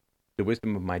the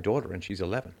wisdom of my daughter, and she's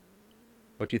 11.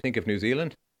 What do you think of New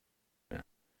Zealand? Yeah,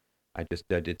 I just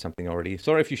did something already.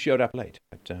 Sorry if you showed up late,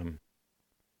 but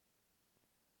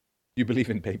you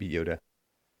believe in Baby Yoda?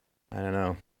 I don't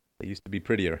know. They used to be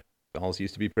prettier. Dolls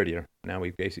used to be prettier. Now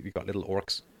we've basically got little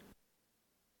orcs.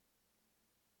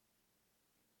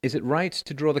 Is it right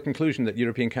to draw the conclusion that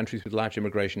European countries with large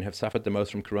immigration have suffered the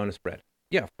most from corona spread?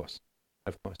 Yeah, of course.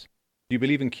 Of course. Do you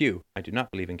believe in Q? I do not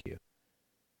believe in Q.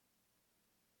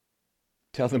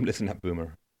 Tell them, listen up,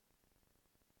 boomer.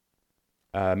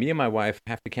 Me and my wife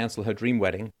have to cancel her dream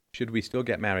wedding. Should we still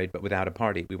get married, but without a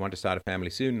party? We want to start a family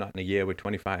soon, not in a year. We're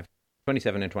 27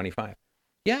 and 25.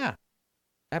 Yeah,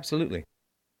 absolutely.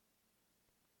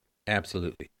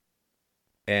 Absolutely.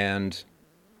 And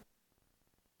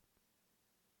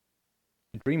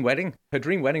her dream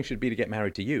wedding should be to get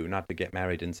married to you, not to get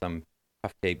married in some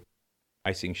puff cake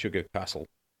icing sugar castle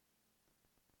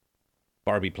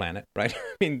Barbie planet, right?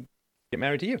 I mean, get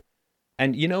married to you.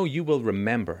 And you will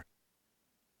remember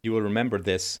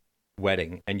this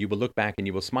wedding, and you will look back and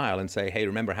you will smile and say, hey,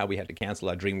 remember how we had to cancel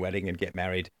our dream wedding and get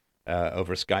married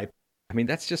over Skype? I mean,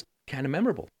 that's just kind of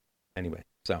memorable. Anyway,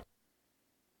 so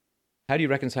how do you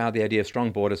reconcile the idea of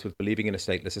strong borders with believing in a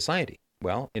stateless society?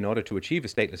 Well, in order to achieve a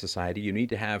stateless society, you need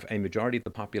to have a majority of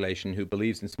the population who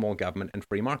believes in small government and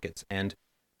free markets. And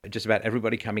just about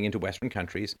everybody coming into Western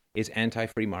countries is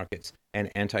anti-free markets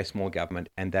and anti-small government,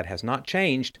 and that has not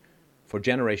changed for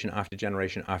generation after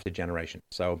generation after generation.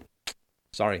 So,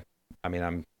 sorry. I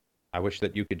mean, I wish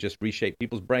that you could just reshape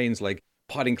people's brains like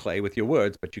potting clay with your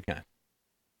words, but you can't.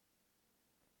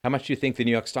 How much do you think the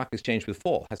New York Stock Exchange will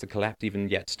fall? Has the collapse even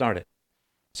yet started?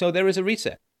 So there is a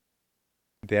reset.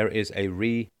 There is a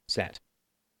reset.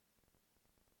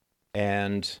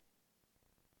 And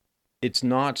it's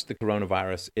not the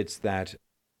coronavirus. It's that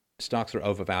stocks are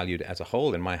overvalued as a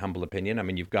whole, in my humble opinion. I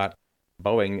mean, you've got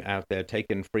Boeing out there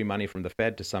taking free money from the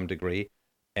Fed to some degree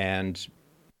and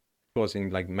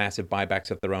causing like massive buybacks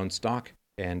of their own stock.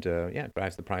 And it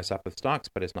drives the price up of stocks,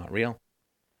 but it's not real.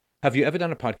 Have you ever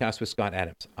done a podcast with Scott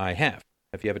Adams? I have.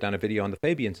 Have you ever done a video on the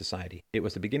Fabian Society? It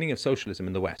was the beginning of socialism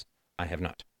in the West. I have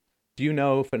not. Do you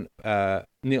know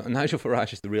Nigel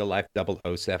Farage is the real life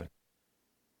 007?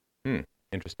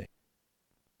 Interesting.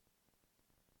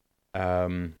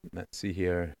 Let's see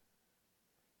here.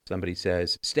 Somebody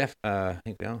says, Steph, here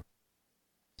we go.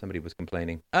 Somebody was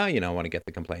complaining. I want to get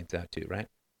the complaints out too, right?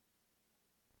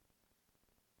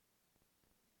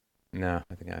 No,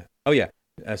 oh yeah.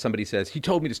 Somebody says, he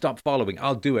told me to stop following.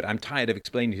 I'll do it. I'm tired of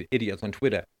explaining to idiots on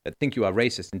Twitter that think you are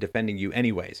racist and defending you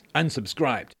anyways.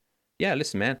 Unsubscribed. Yeah,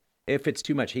 listen, man. If it's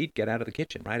too much heat, get out of the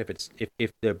kitchen, right?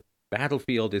 If the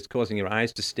battlefield is causing your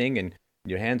eyes to sting and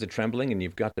your hands are trembling and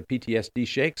you've got the PTSD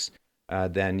shakes,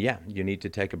 then yeah, you need to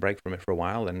take a break from it for a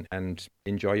while and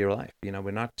enjoy your life.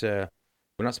 We're not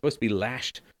supposed to be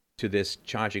lashed to this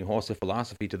charging horse of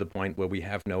philosophy to the point where we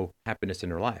have no happiness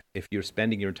in our life. If you're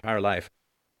spending your entire life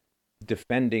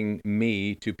defending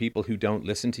me to people who don't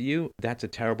listen to you, that's a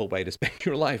terrible way to spend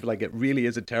your life. Like, it really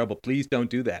is a terrible, please don't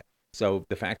do that. So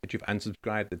the fact that you've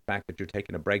unsubscribed, the fact that you're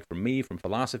taking a break from me, from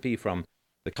philosophy, from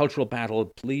the cultural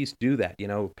battle, please do that.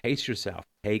 Pace yourself.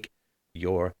 Take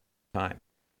your time.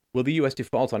 Will the U.S.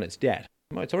 default on its debt?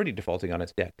 Well, it's already defaulting on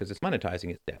its debt because it's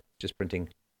monetizing its debt. Just printing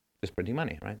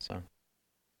money, right? So,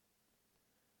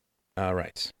 all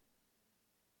right.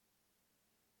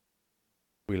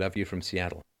 We love you from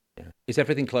Seattle. Yeah. Is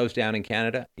everything closed down in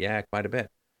Canada? Yeah, quite a bit.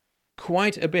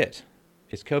 Quite a bit.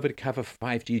 Is COVID cover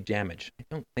 5G damage? I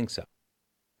don't think so.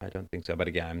 But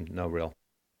again, I'm no real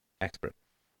expert.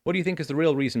 What do you think is the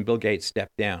real reason Bill Gates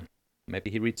stepped down? Maybe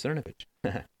he read Cernovich.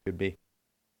 Could be.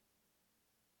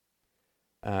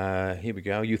 Here we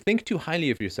go. You think too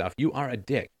highly of yourself. You are a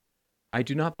dick. I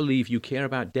do not believe you care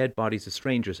about dead bodies of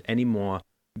strangers any more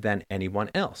than anyone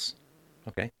else.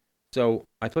 Okay. So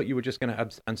I thought you were just going to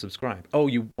unsubscribe. Oh,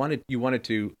 you wanted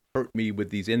to hurt me with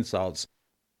these insults,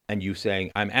 and you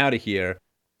saying I'm out of here,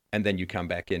 and then you come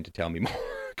back in to tell me more.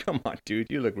 Come on, dude,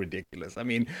 you look ridiculous. I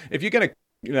mean, if you're going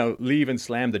to leave and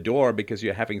slam the door because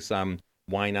you're having some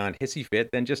whine on hissy fit,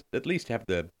 then just at least have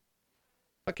the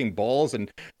fucking balls and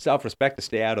self-respect to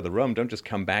stay out of the room. Don't just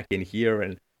come back in here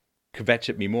and kvetch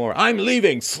at me more. I'm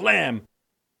leaving. Slam.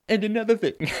 And another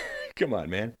thing. Come on,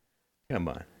 man. Come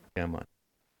on. Come on.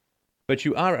 But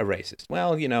you are a racist.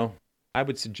 Well, I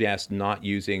would suggest not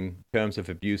using terms of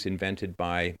abuse invented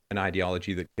by an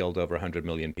ideology that killed over 100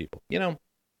 million people.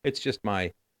 It's just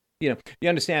you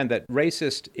understand that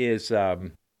racist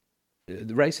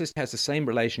has the same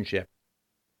relationship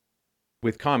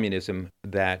with communism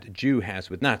that Jew has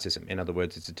with Nazism. In other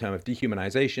words, it's a term of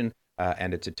dehumanization,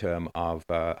 and it's a term of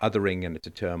othering, and it's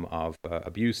a term of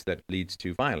abuse that leads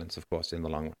to violence, of course, in the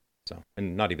long run. So,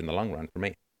 and not even the long run for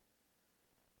me.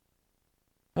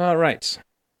 All right.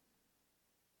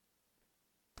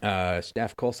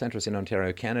 Staff call centers in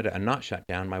Ontario, Canada are not shut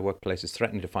down. My workplace is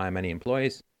threatening to fire many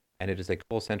employees, and it is a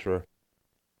call center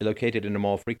located in a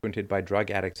mall frequented by drug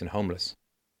addicts and homeless.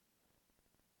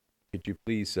 Could you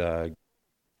please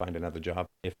find another job,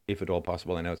 if at all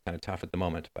possible? I know it's kind of tough at the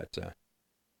moment, but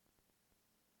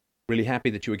really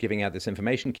happy that you were giving out this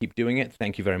information. Keep doing it.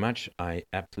 Thank you very much. I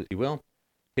absolutely will.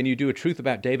 Can you do a Truth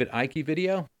About David Icke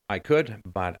video? I could,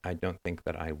 but I don't think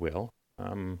that I will.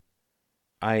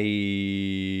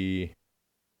 I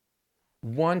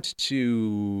want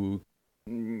to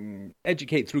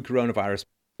educate through coronavirus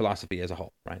philosophy as a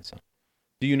whole, right? So,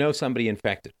 do you know somebody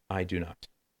infected? I do not.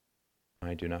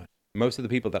 I do not. Most of the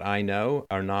people that I know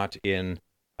are not in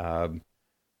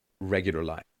regular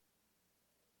life.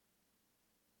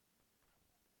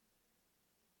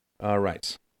 All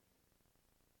right.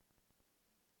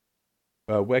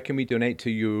 Where can we donate to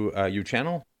your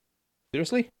channel?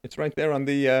 Seriously? It's right there on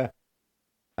the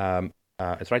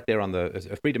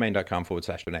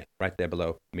freedomain.com/donate, right there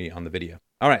below me on the video.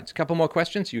 All right, a couple more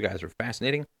questions. You guys are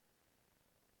fascinating.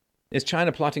 Is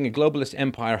China plotting a globalist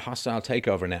empire hostile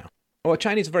takeover now? Well,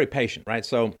 Chinese are very patient, right?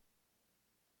 So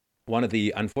one of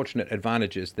the unfortunate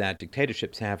advantages that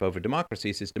dictatorships have over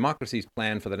democracies is democracies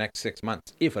plan for the next 6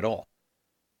 months, if at all,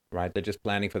 right? They're just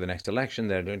planning for the next election.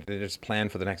 They're just plan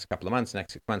for the next couple of months,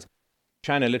 next 6 months.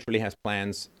 China literally has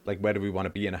plans like, where do we want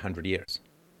to be in 100 years,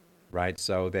 right?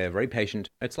 So they're very patient.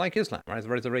 It's like Islam, right?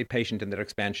 They're very patient in their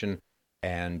expansion.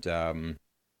 And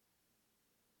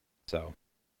so,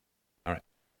 all right.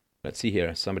 Let's see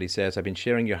here. Somebody says, I've been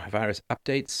sharing your virus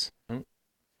updates. Oh,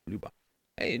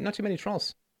 hey, not too many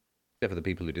trolls, except for the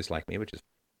people who dislike me, which is...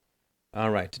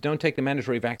 All right. Don't take the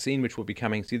mandatory vaccine, which will be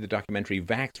coming. See the documentary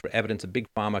Vax for evidence of big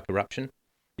pharma corruption.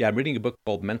 Yeah, I'm reading a book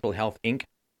called Mental Health, Inc.,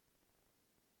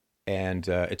 and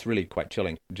it's really quite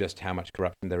chilling just how much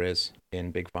corruption there is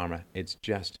in big pharma. It's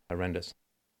just horrendous.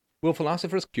 Will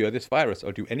philosophers cure this virus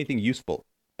or do anything useful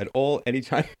at all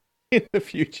anytime in the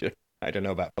future? I don't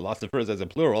know about philosophers as a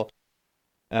plural.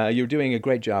 You're doing a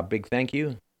great job. Big thank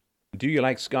you. Do you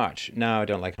like scotch? No, I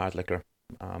don't like hard liquor.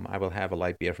 I will have a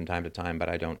light beer from time to time, but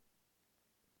I don't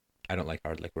like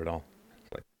hard liquor at all.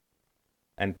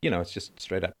 And, it's just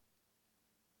straight up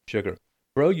sugar.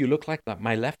 Bro, you look like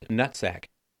my left nutsack.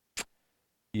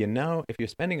 If you're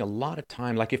spending a lot of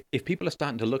time, like if people are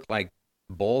starting to look like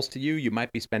balls to you, you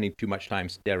might be spending too much time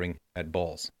staring at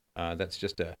balls. That's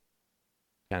just a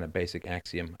kind of basic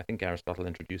axiom. I think Aristotle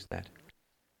introduced that.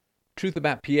 Truth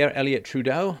about Pierre Elliott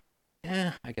Trudeau?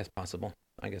 Yeah, I guess possible.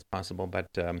 But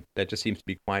there just seems to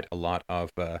be quite a lot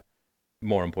of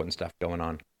more important stuff going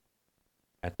on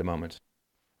at the moment.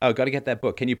 Oh, got to get that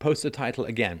book. Can you post the title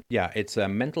again? Yeah, it's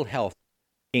Mental Health,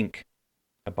 Inc.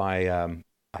 by,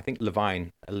 I think,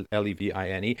 Levine,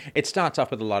 Levine. It starts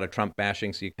off with a lot of Trump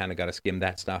bashing, so you kind of got to skim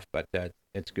that stuff, but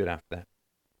it's good after that.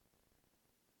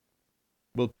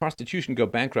 Will prostitution go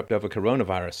bankrupt over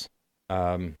coronavirus?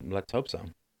 Let's hope so.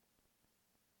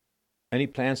 Any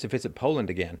plans to visit Poland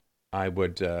again? I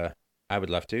would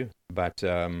love to, but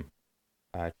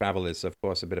travel is, of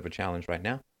course, a bit of a challenge right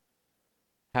now.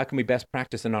 How can we best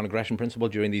practice the non-aggression principle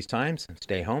during these times?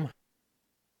 Stay home.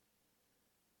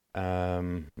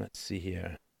 Let's see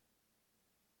here.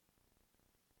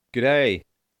 G'day.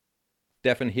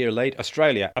 Stefan here late.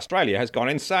 Australia has gone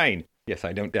insane. Yes,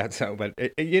 I don't doubt so, but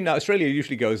Australia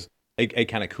usually goes a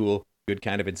kind of cool, good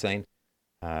kind of insane.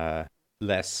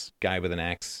 Less guy with an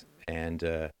axe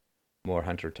and more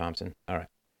Hunter Thompson. All right.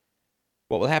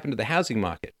 What will happen to the housing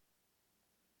market?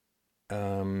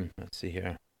 Let's see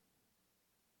here.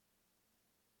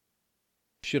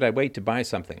 Should I wait to buy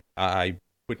something? I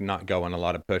would not go on a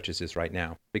lot of purchases right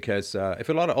now because if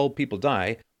a lot of old people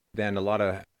die, then a lot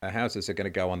of houses are going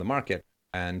to go on the market,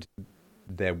 and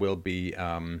there will be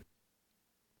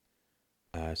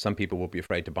some people will be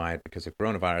afraid to buy it because of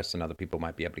coronavirus, and other people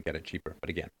might be able to get it cheaper. But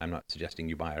again, I'm not suggesting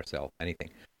you buy or sell anything.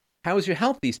 How is your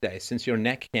health these days since your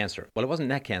neck cancer? Well, it wasn't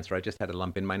neck cancer. I just had a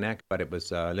lump in my neck, but it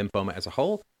was lymphoma as a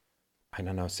whole. I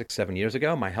don't know, 6, 7 years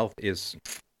ago. My health is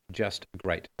just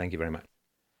great. Thank you very much.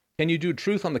 Can you do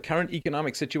truth on the current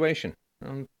economic situation?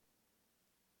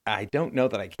 I don't know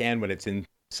that I can when it's in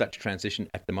such transition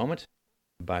at the moment.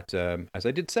 But as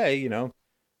I did say,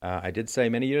 I did say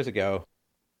many years ago,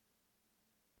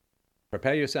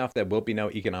 prepare yourself, there will be no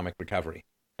economic recovery.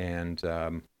 And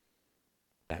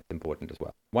that's important as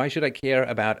well. Why should I care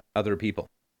about other people?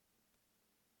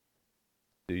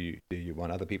 Do you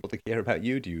want other people to care about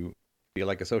you? Do you feel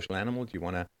like a social animal? Do you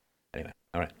want to? Anyway,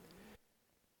 all right.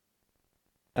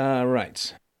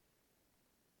 Right.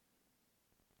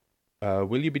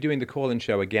 Will you be doing the call-in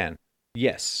show again?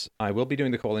 Yes, I will be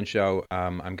doing the call-in show.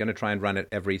 I'm going to try and run it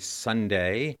every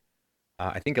Sunday.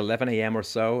 I think 11 a.m. or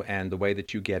so. And the way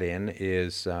that you get in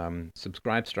is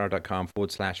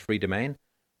subscribestar.com/free domain.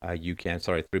 You can,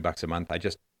 sorry, $3 a month. I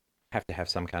just have to have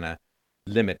some kind of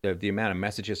limit. The amount of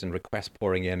messages and requests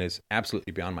pouring in is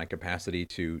absolutely beyond my capacity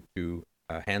to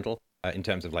handle in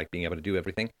terms of like being able to do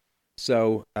everything.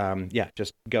 So yeah,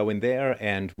 just go in there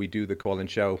and we do the call-in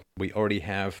show. We already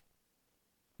have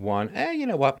one. You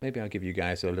know what? Maybe I'll give you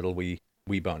guys a little wee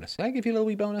bonus. Can I give you a little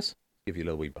wee bonus? Give you a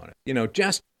little wee bonus.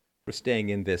 Just for staying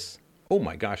in this. Oh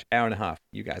my gosh, hour and a half.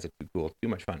 You guys are too cool. Too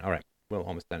much fun. All right, we're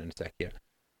almost done in a sec here.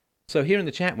 So here in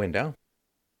the chat window,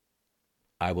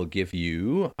 I will give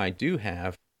you. I do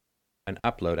have an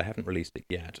upload. I haven't released it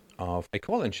yet of a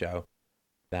call-in show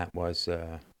that was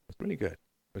really good.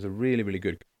 It was a really, really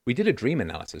good. We did a dream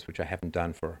analysis, which I haven't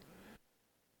done for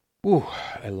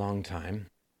a long time.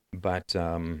 But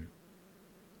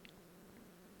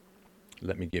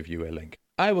let me give you a link.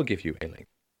 I will give you a link.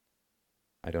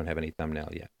 I don't have any thumbnail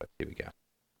yet, but here we go.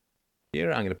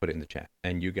 Here, I'm going to put it in the chat.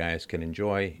 And you guys can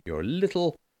enjoy your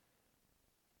little...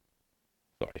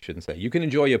 Sorry, I shouldn't say. You can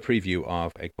enjoy your preview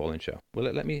of a call-in show. Will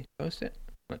it let me post it?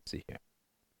 Let's see here.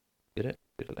 Did it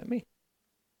let me?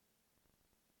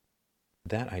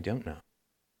 That I don't know.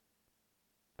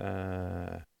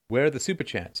 Where are the super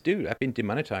chats? Dude, I've been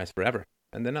demonetized forever.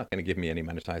 And they're not going to give me any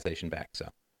monetization back, so.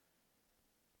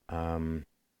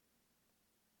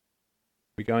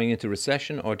 We going into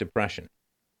recession or depression?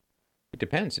 It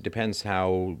depends. It depends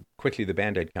how quickly the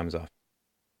Band-Aid comes off.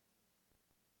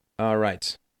 All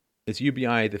right. Is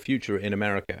UBI the future in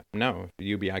America? No. If the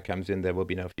UBI comes in, there will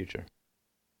be no future.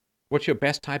 What's your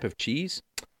best type of cheese?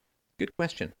 Good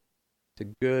question. It's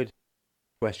a good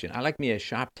question. I like me a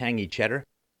sharp, tangy cheddar.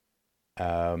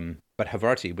 But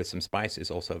Havarti with some spice is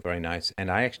also very nice.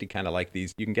 And I actually kind of like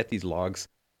these. You can get these logs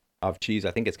of cheese.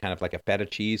 I think it's kind of like a feta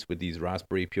cheese with these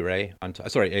raspberry puree on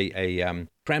top. Sorry, a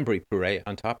cranberry puree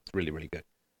on top. It's really, really good.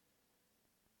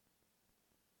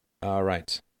 All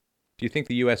right. Do you think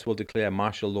the U.S. will declare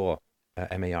martial law?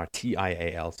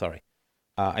 M-A-R-T-I-A-L, sorry.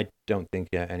 I don't think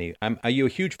any. Are you a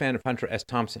huge fan of Hunter S.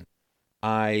 Thompson?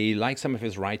 I like some of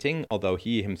his writing, although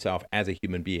he himself, as a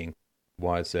human being,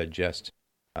 was he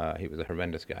was a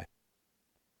horrendous guy.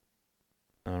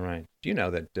 All right. Do you know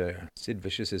that Sid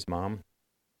Vicious's mom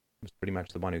was pretty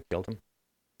much the one who killed him?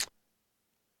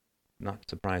 Not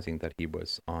surprising that he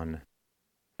was on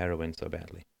heroin so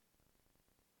badly.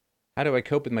 How do I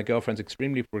cope with my girlfriend's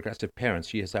extremely progressive parents?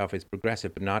 She herself is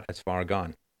progressive, but not as far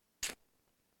gone.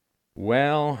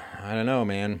 Well, I don't know,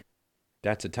 man.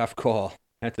 That's a tough call.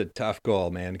 That's a tough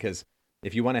call, man, because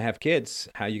if you want to have kids,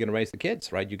 how are you going to raise the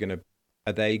kids, right?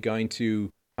 Are they going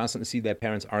to constantly see their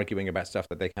parents arguing about stuff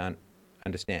that they can't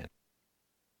understand?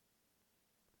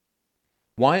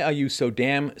 Why are you so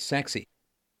damn sexy?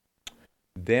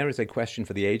 There is a question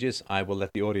for the ages. I will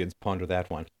let the audience ponder that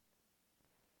one.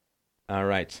 All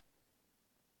right.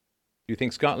 Do you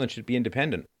think Scotland should be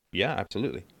independent? Yeah,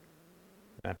 absolutely.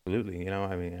 Absolutely.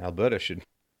 Alberta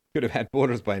could have had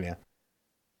borders by now.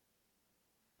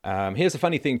 Here's a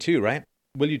funny thing too, right?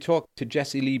 Will you talk to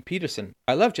Jesse Lee Peterson?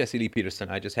 I love Jesse Lee Peterson.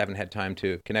 I just haven't had time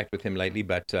to connect with him lately,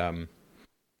 but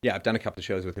yeah, I've done a couple of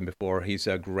shows with him before. He's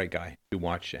a great guy to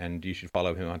watch, and you should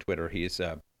follow him on Twitter. He is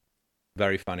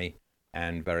very funny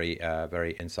and very,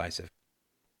 very incisive.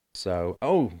 So,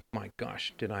 oh my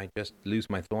gosh, did I just lose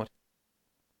my thought?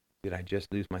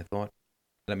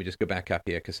 Let me just go back up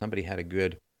here because somebody had a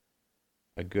good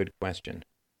question.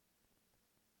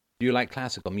 Do you like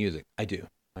classical music? I do.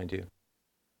 By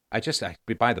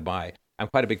the by, I'm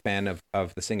quite a big fan of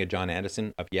the singer John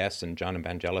Anderson of Yes and John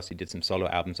Evangelos. He did some solo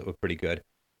albums that were pretty good.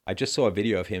 I just saw a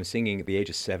video of him singing at the age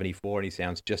of 74, and he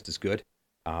sounds just as good.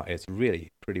 It's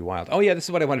really pretty wild. Oh yeah, this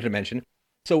is what I wanted to mention.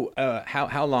 So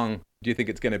how long do you think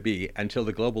it's going to be until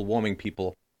the global warming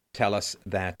people tell us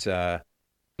that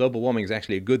global warming is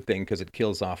actually a good thing because it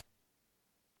kills off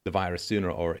the virus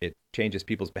sooner, or it changes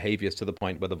people's behaviors to the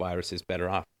point where the virus is better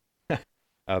off?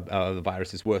 the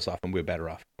virus is worse off and we're better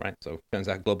off, right? So it turns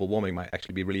out global warming might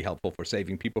actually be really helpful for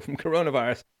saving people from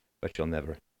coronavirus, but you'll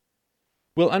never.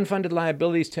 Will unfunded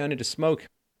liabilities turn into smoke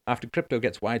after crypto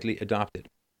gets widely adopted?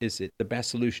 Is it the best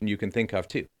solution you can think of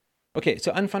too? Okay,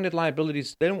 so unfunded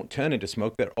liabilities, they don't turn into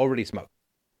smoke, they're already smoke.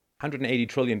 $180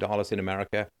 trillion in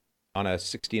America on a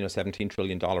 $16 or $17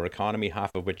 trillion economy,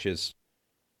 half of which is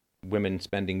women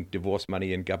spending divorce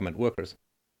money and government workers.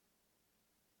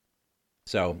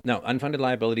 So, no, unfunded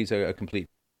liabilities are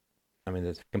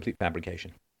there's a complete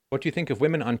fabrication. What do you think of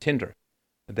women on Tinder?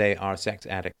 They are sex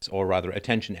addicts, or rather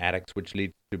attention addicts, which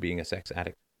leads to being a sex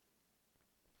addict.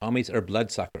 Commies are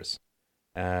bloodsuckers.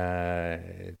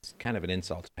 It's kind of an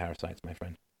insult to parasites, my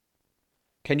friend.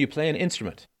 Can you play an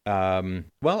instrument?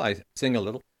 Well, I sing a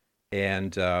little,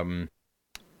 and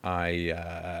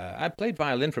I played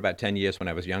violin for about 10 years when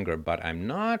I was younger, but I'm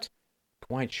not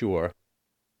quite sure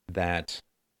that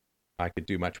I could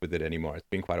do much with it anymore. It's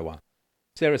been quite a while.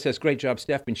 Sarah says, great job,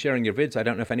 Steph. Been sharing your vids. I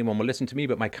don't know if anyone will listen to me,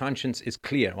 but my conscience is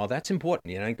clear. Well, that's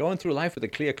important. Going through life with a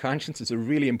clear conscience is a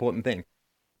really important thing.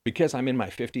 Because I'm in my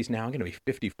 50s now, I'm going to be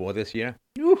 54 this year.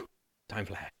 Ooh, time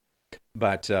flies.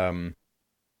 But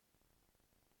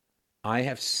I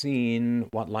have seen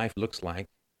what life looks like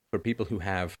for people who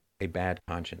have a bad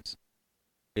conscience.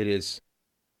 It is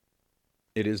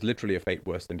literally a fate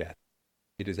worse than death.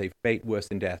 It is a fate worse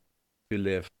than death to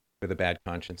live with a bad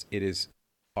conscience. It is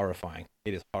horrifying.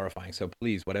 It is horrifying. So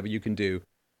please, whatever you can do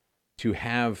to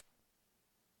have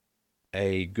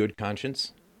a good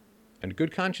conscience. And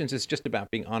good conscience is just about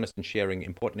being honest and sharing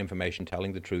important information,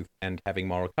 telling the truth, and having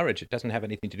moral courage. It doesn't have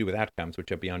anything to do with outcomes,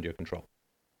 which are beyond your control.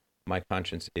 My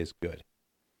conscience is good.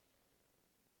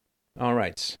 All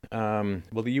right.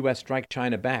 Will the U.S. strike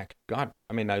China back? God,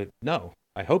 no.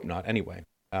 I hope not, anyway.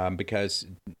 Because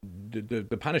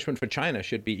the punishment for China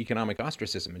should be economic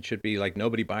ostracism. It should be like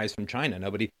nobody buys from China.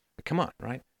 Come on,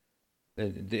 right?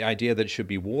 The idea that it should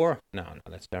be war? No,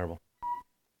 that's terrible.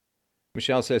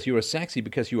 Michelle says, you are sexy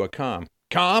because you are calm.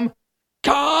 Calm?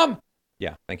 Calm!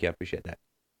 Yeah, thank you. I appreciate that.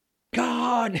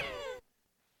 God!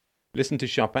 Listen to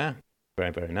Chopin.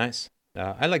 Very, very nice.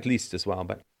 I like Liszt as well,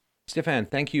 but Stefan,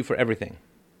 thank you for everything.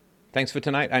 Thanks for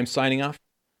tonight. I'm signing off.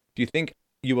 Do you think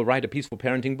you will write a peaceful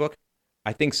parenting book?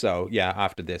 I think so. Yeah,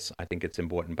 after this, I think it's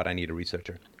important, but I need a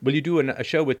researcher. Will you do a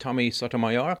show with Tommy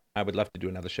Sotomayor? I would love to do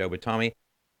another show with Tommy.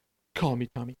 Call me,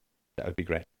 Tommy. That would be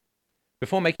great.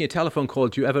 Before making a telephone call,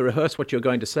 do you ever rehearse what you're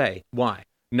going to say? Why?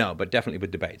 No, but definitely with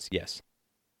debates, yes.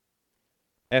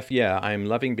 Yeah, I'm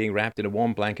loving being wrapped in a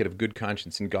warm blanket of good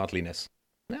conscience and godliness.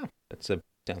 No, sounds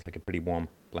like a pretty warm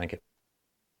blanket.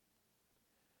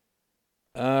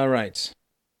 All right.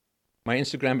 My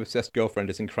Instagram-obsessed girlfriend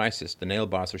is in crisis. The nail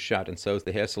bars are shut, and so is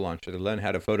the hair salon. Should I learn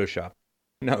how to Photoshop?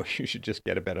 No, you should just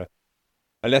get a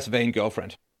less vain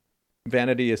girlfriend.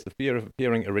 Vanity is the fear of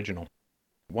appearing original.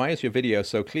 Why is your video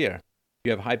so clear? You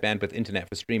have high bandwidth internet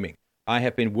for streaming. I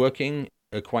have been working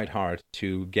quite hard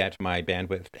to get my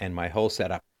bandwidth and my whole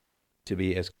setup to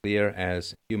be as clear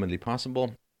as humanly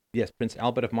possible. Yes, Prince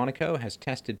Albert of Monaco has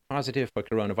tested positive for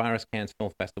coronavirus. Cannes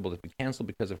Film Festival has been cancelled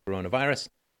because of coronavirus.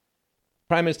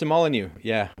 Prime Minister Molyneux.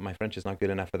 Yeah, my French is not good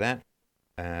enough for that.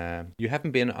 You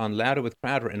haven't been on Louder with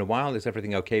Crowder in a while. Is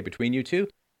everything okay between you two?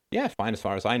 Yeah, fine as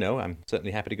far as I know. I'm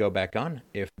certainly happy to go back on.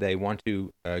 If they want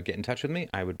to get in touch with me,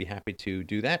 I would be happy to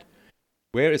do that.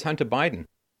 Where is Hunter Biden?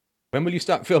 When will you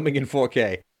start filming in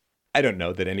 4K? I don't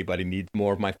know that anybody needs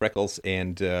more of my freckles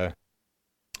and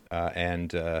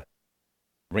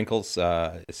wrinkles.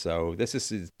 So this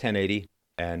is 1080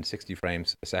 and 60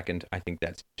 frames a second. I think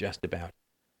that's just about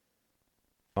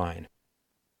fine.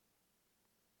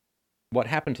 What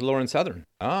happened to Lauren Southern?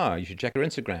 You should check her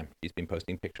Instagram. She's been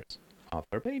posting pictures of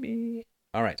her baby.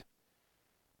 All right.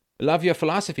 Love your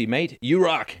philosophy, mate. You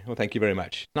rock. Well, thank you very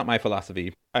much. Not my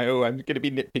philosophy. I'm going to be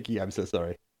nitpicky. I'm so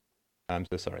sorry.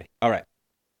 All right.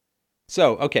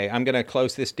 So, okay, I'm going to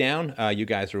close this down. You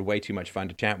guys are way too much fun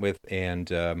to chat with,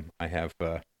 and I have,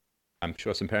 I'm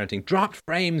sure, some parenting. Dropped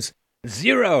frames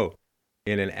 0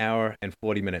 in an hour and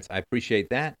 40 minutes. I appreciate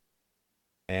that,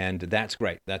 and that's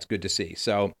great. That's good to see.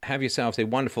 So have yourselves a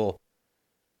wonderful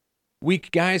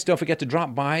week, guys. Don't forget to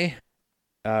drop by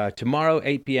tomorrow,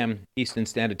 8 p.m. Eastern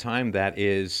Standard Time. That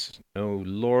is, oh,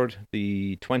 Lord,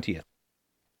 the 20th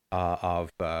of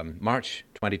March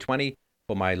 2020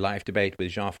 for my live debate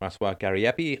with Jean-François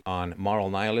Gariepi on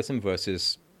moral nihilism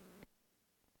versus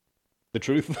the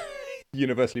truth,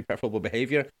 universally preferable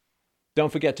behavior.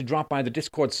 Don't forget to drop by the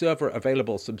Discord server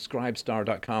available,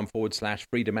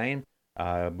 subscribestar.com/free domain.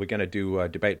 We're going to do a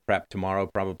debate prep tomorrow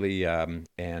probably, and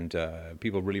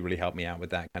people really, really help me out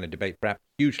with that kind of debate prep.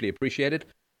 Hugely appreciated.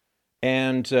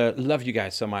 And love you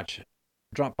guys so much.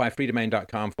 drop by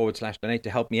freedomain.com/donate to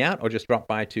help me out, or just drop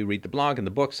by to read the blog and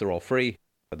the books. They're all free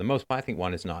for the most part. I think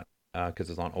one is not because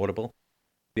it's on Audible,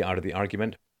 The Art of the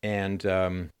Argument. And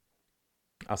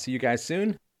I'll see you guys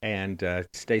soon. And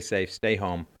stay safe, stay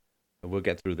home. We'll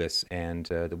get through this, and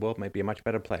the world may be a much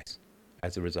better place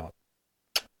as a result.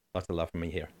 Lots of love from me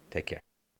here. Take care.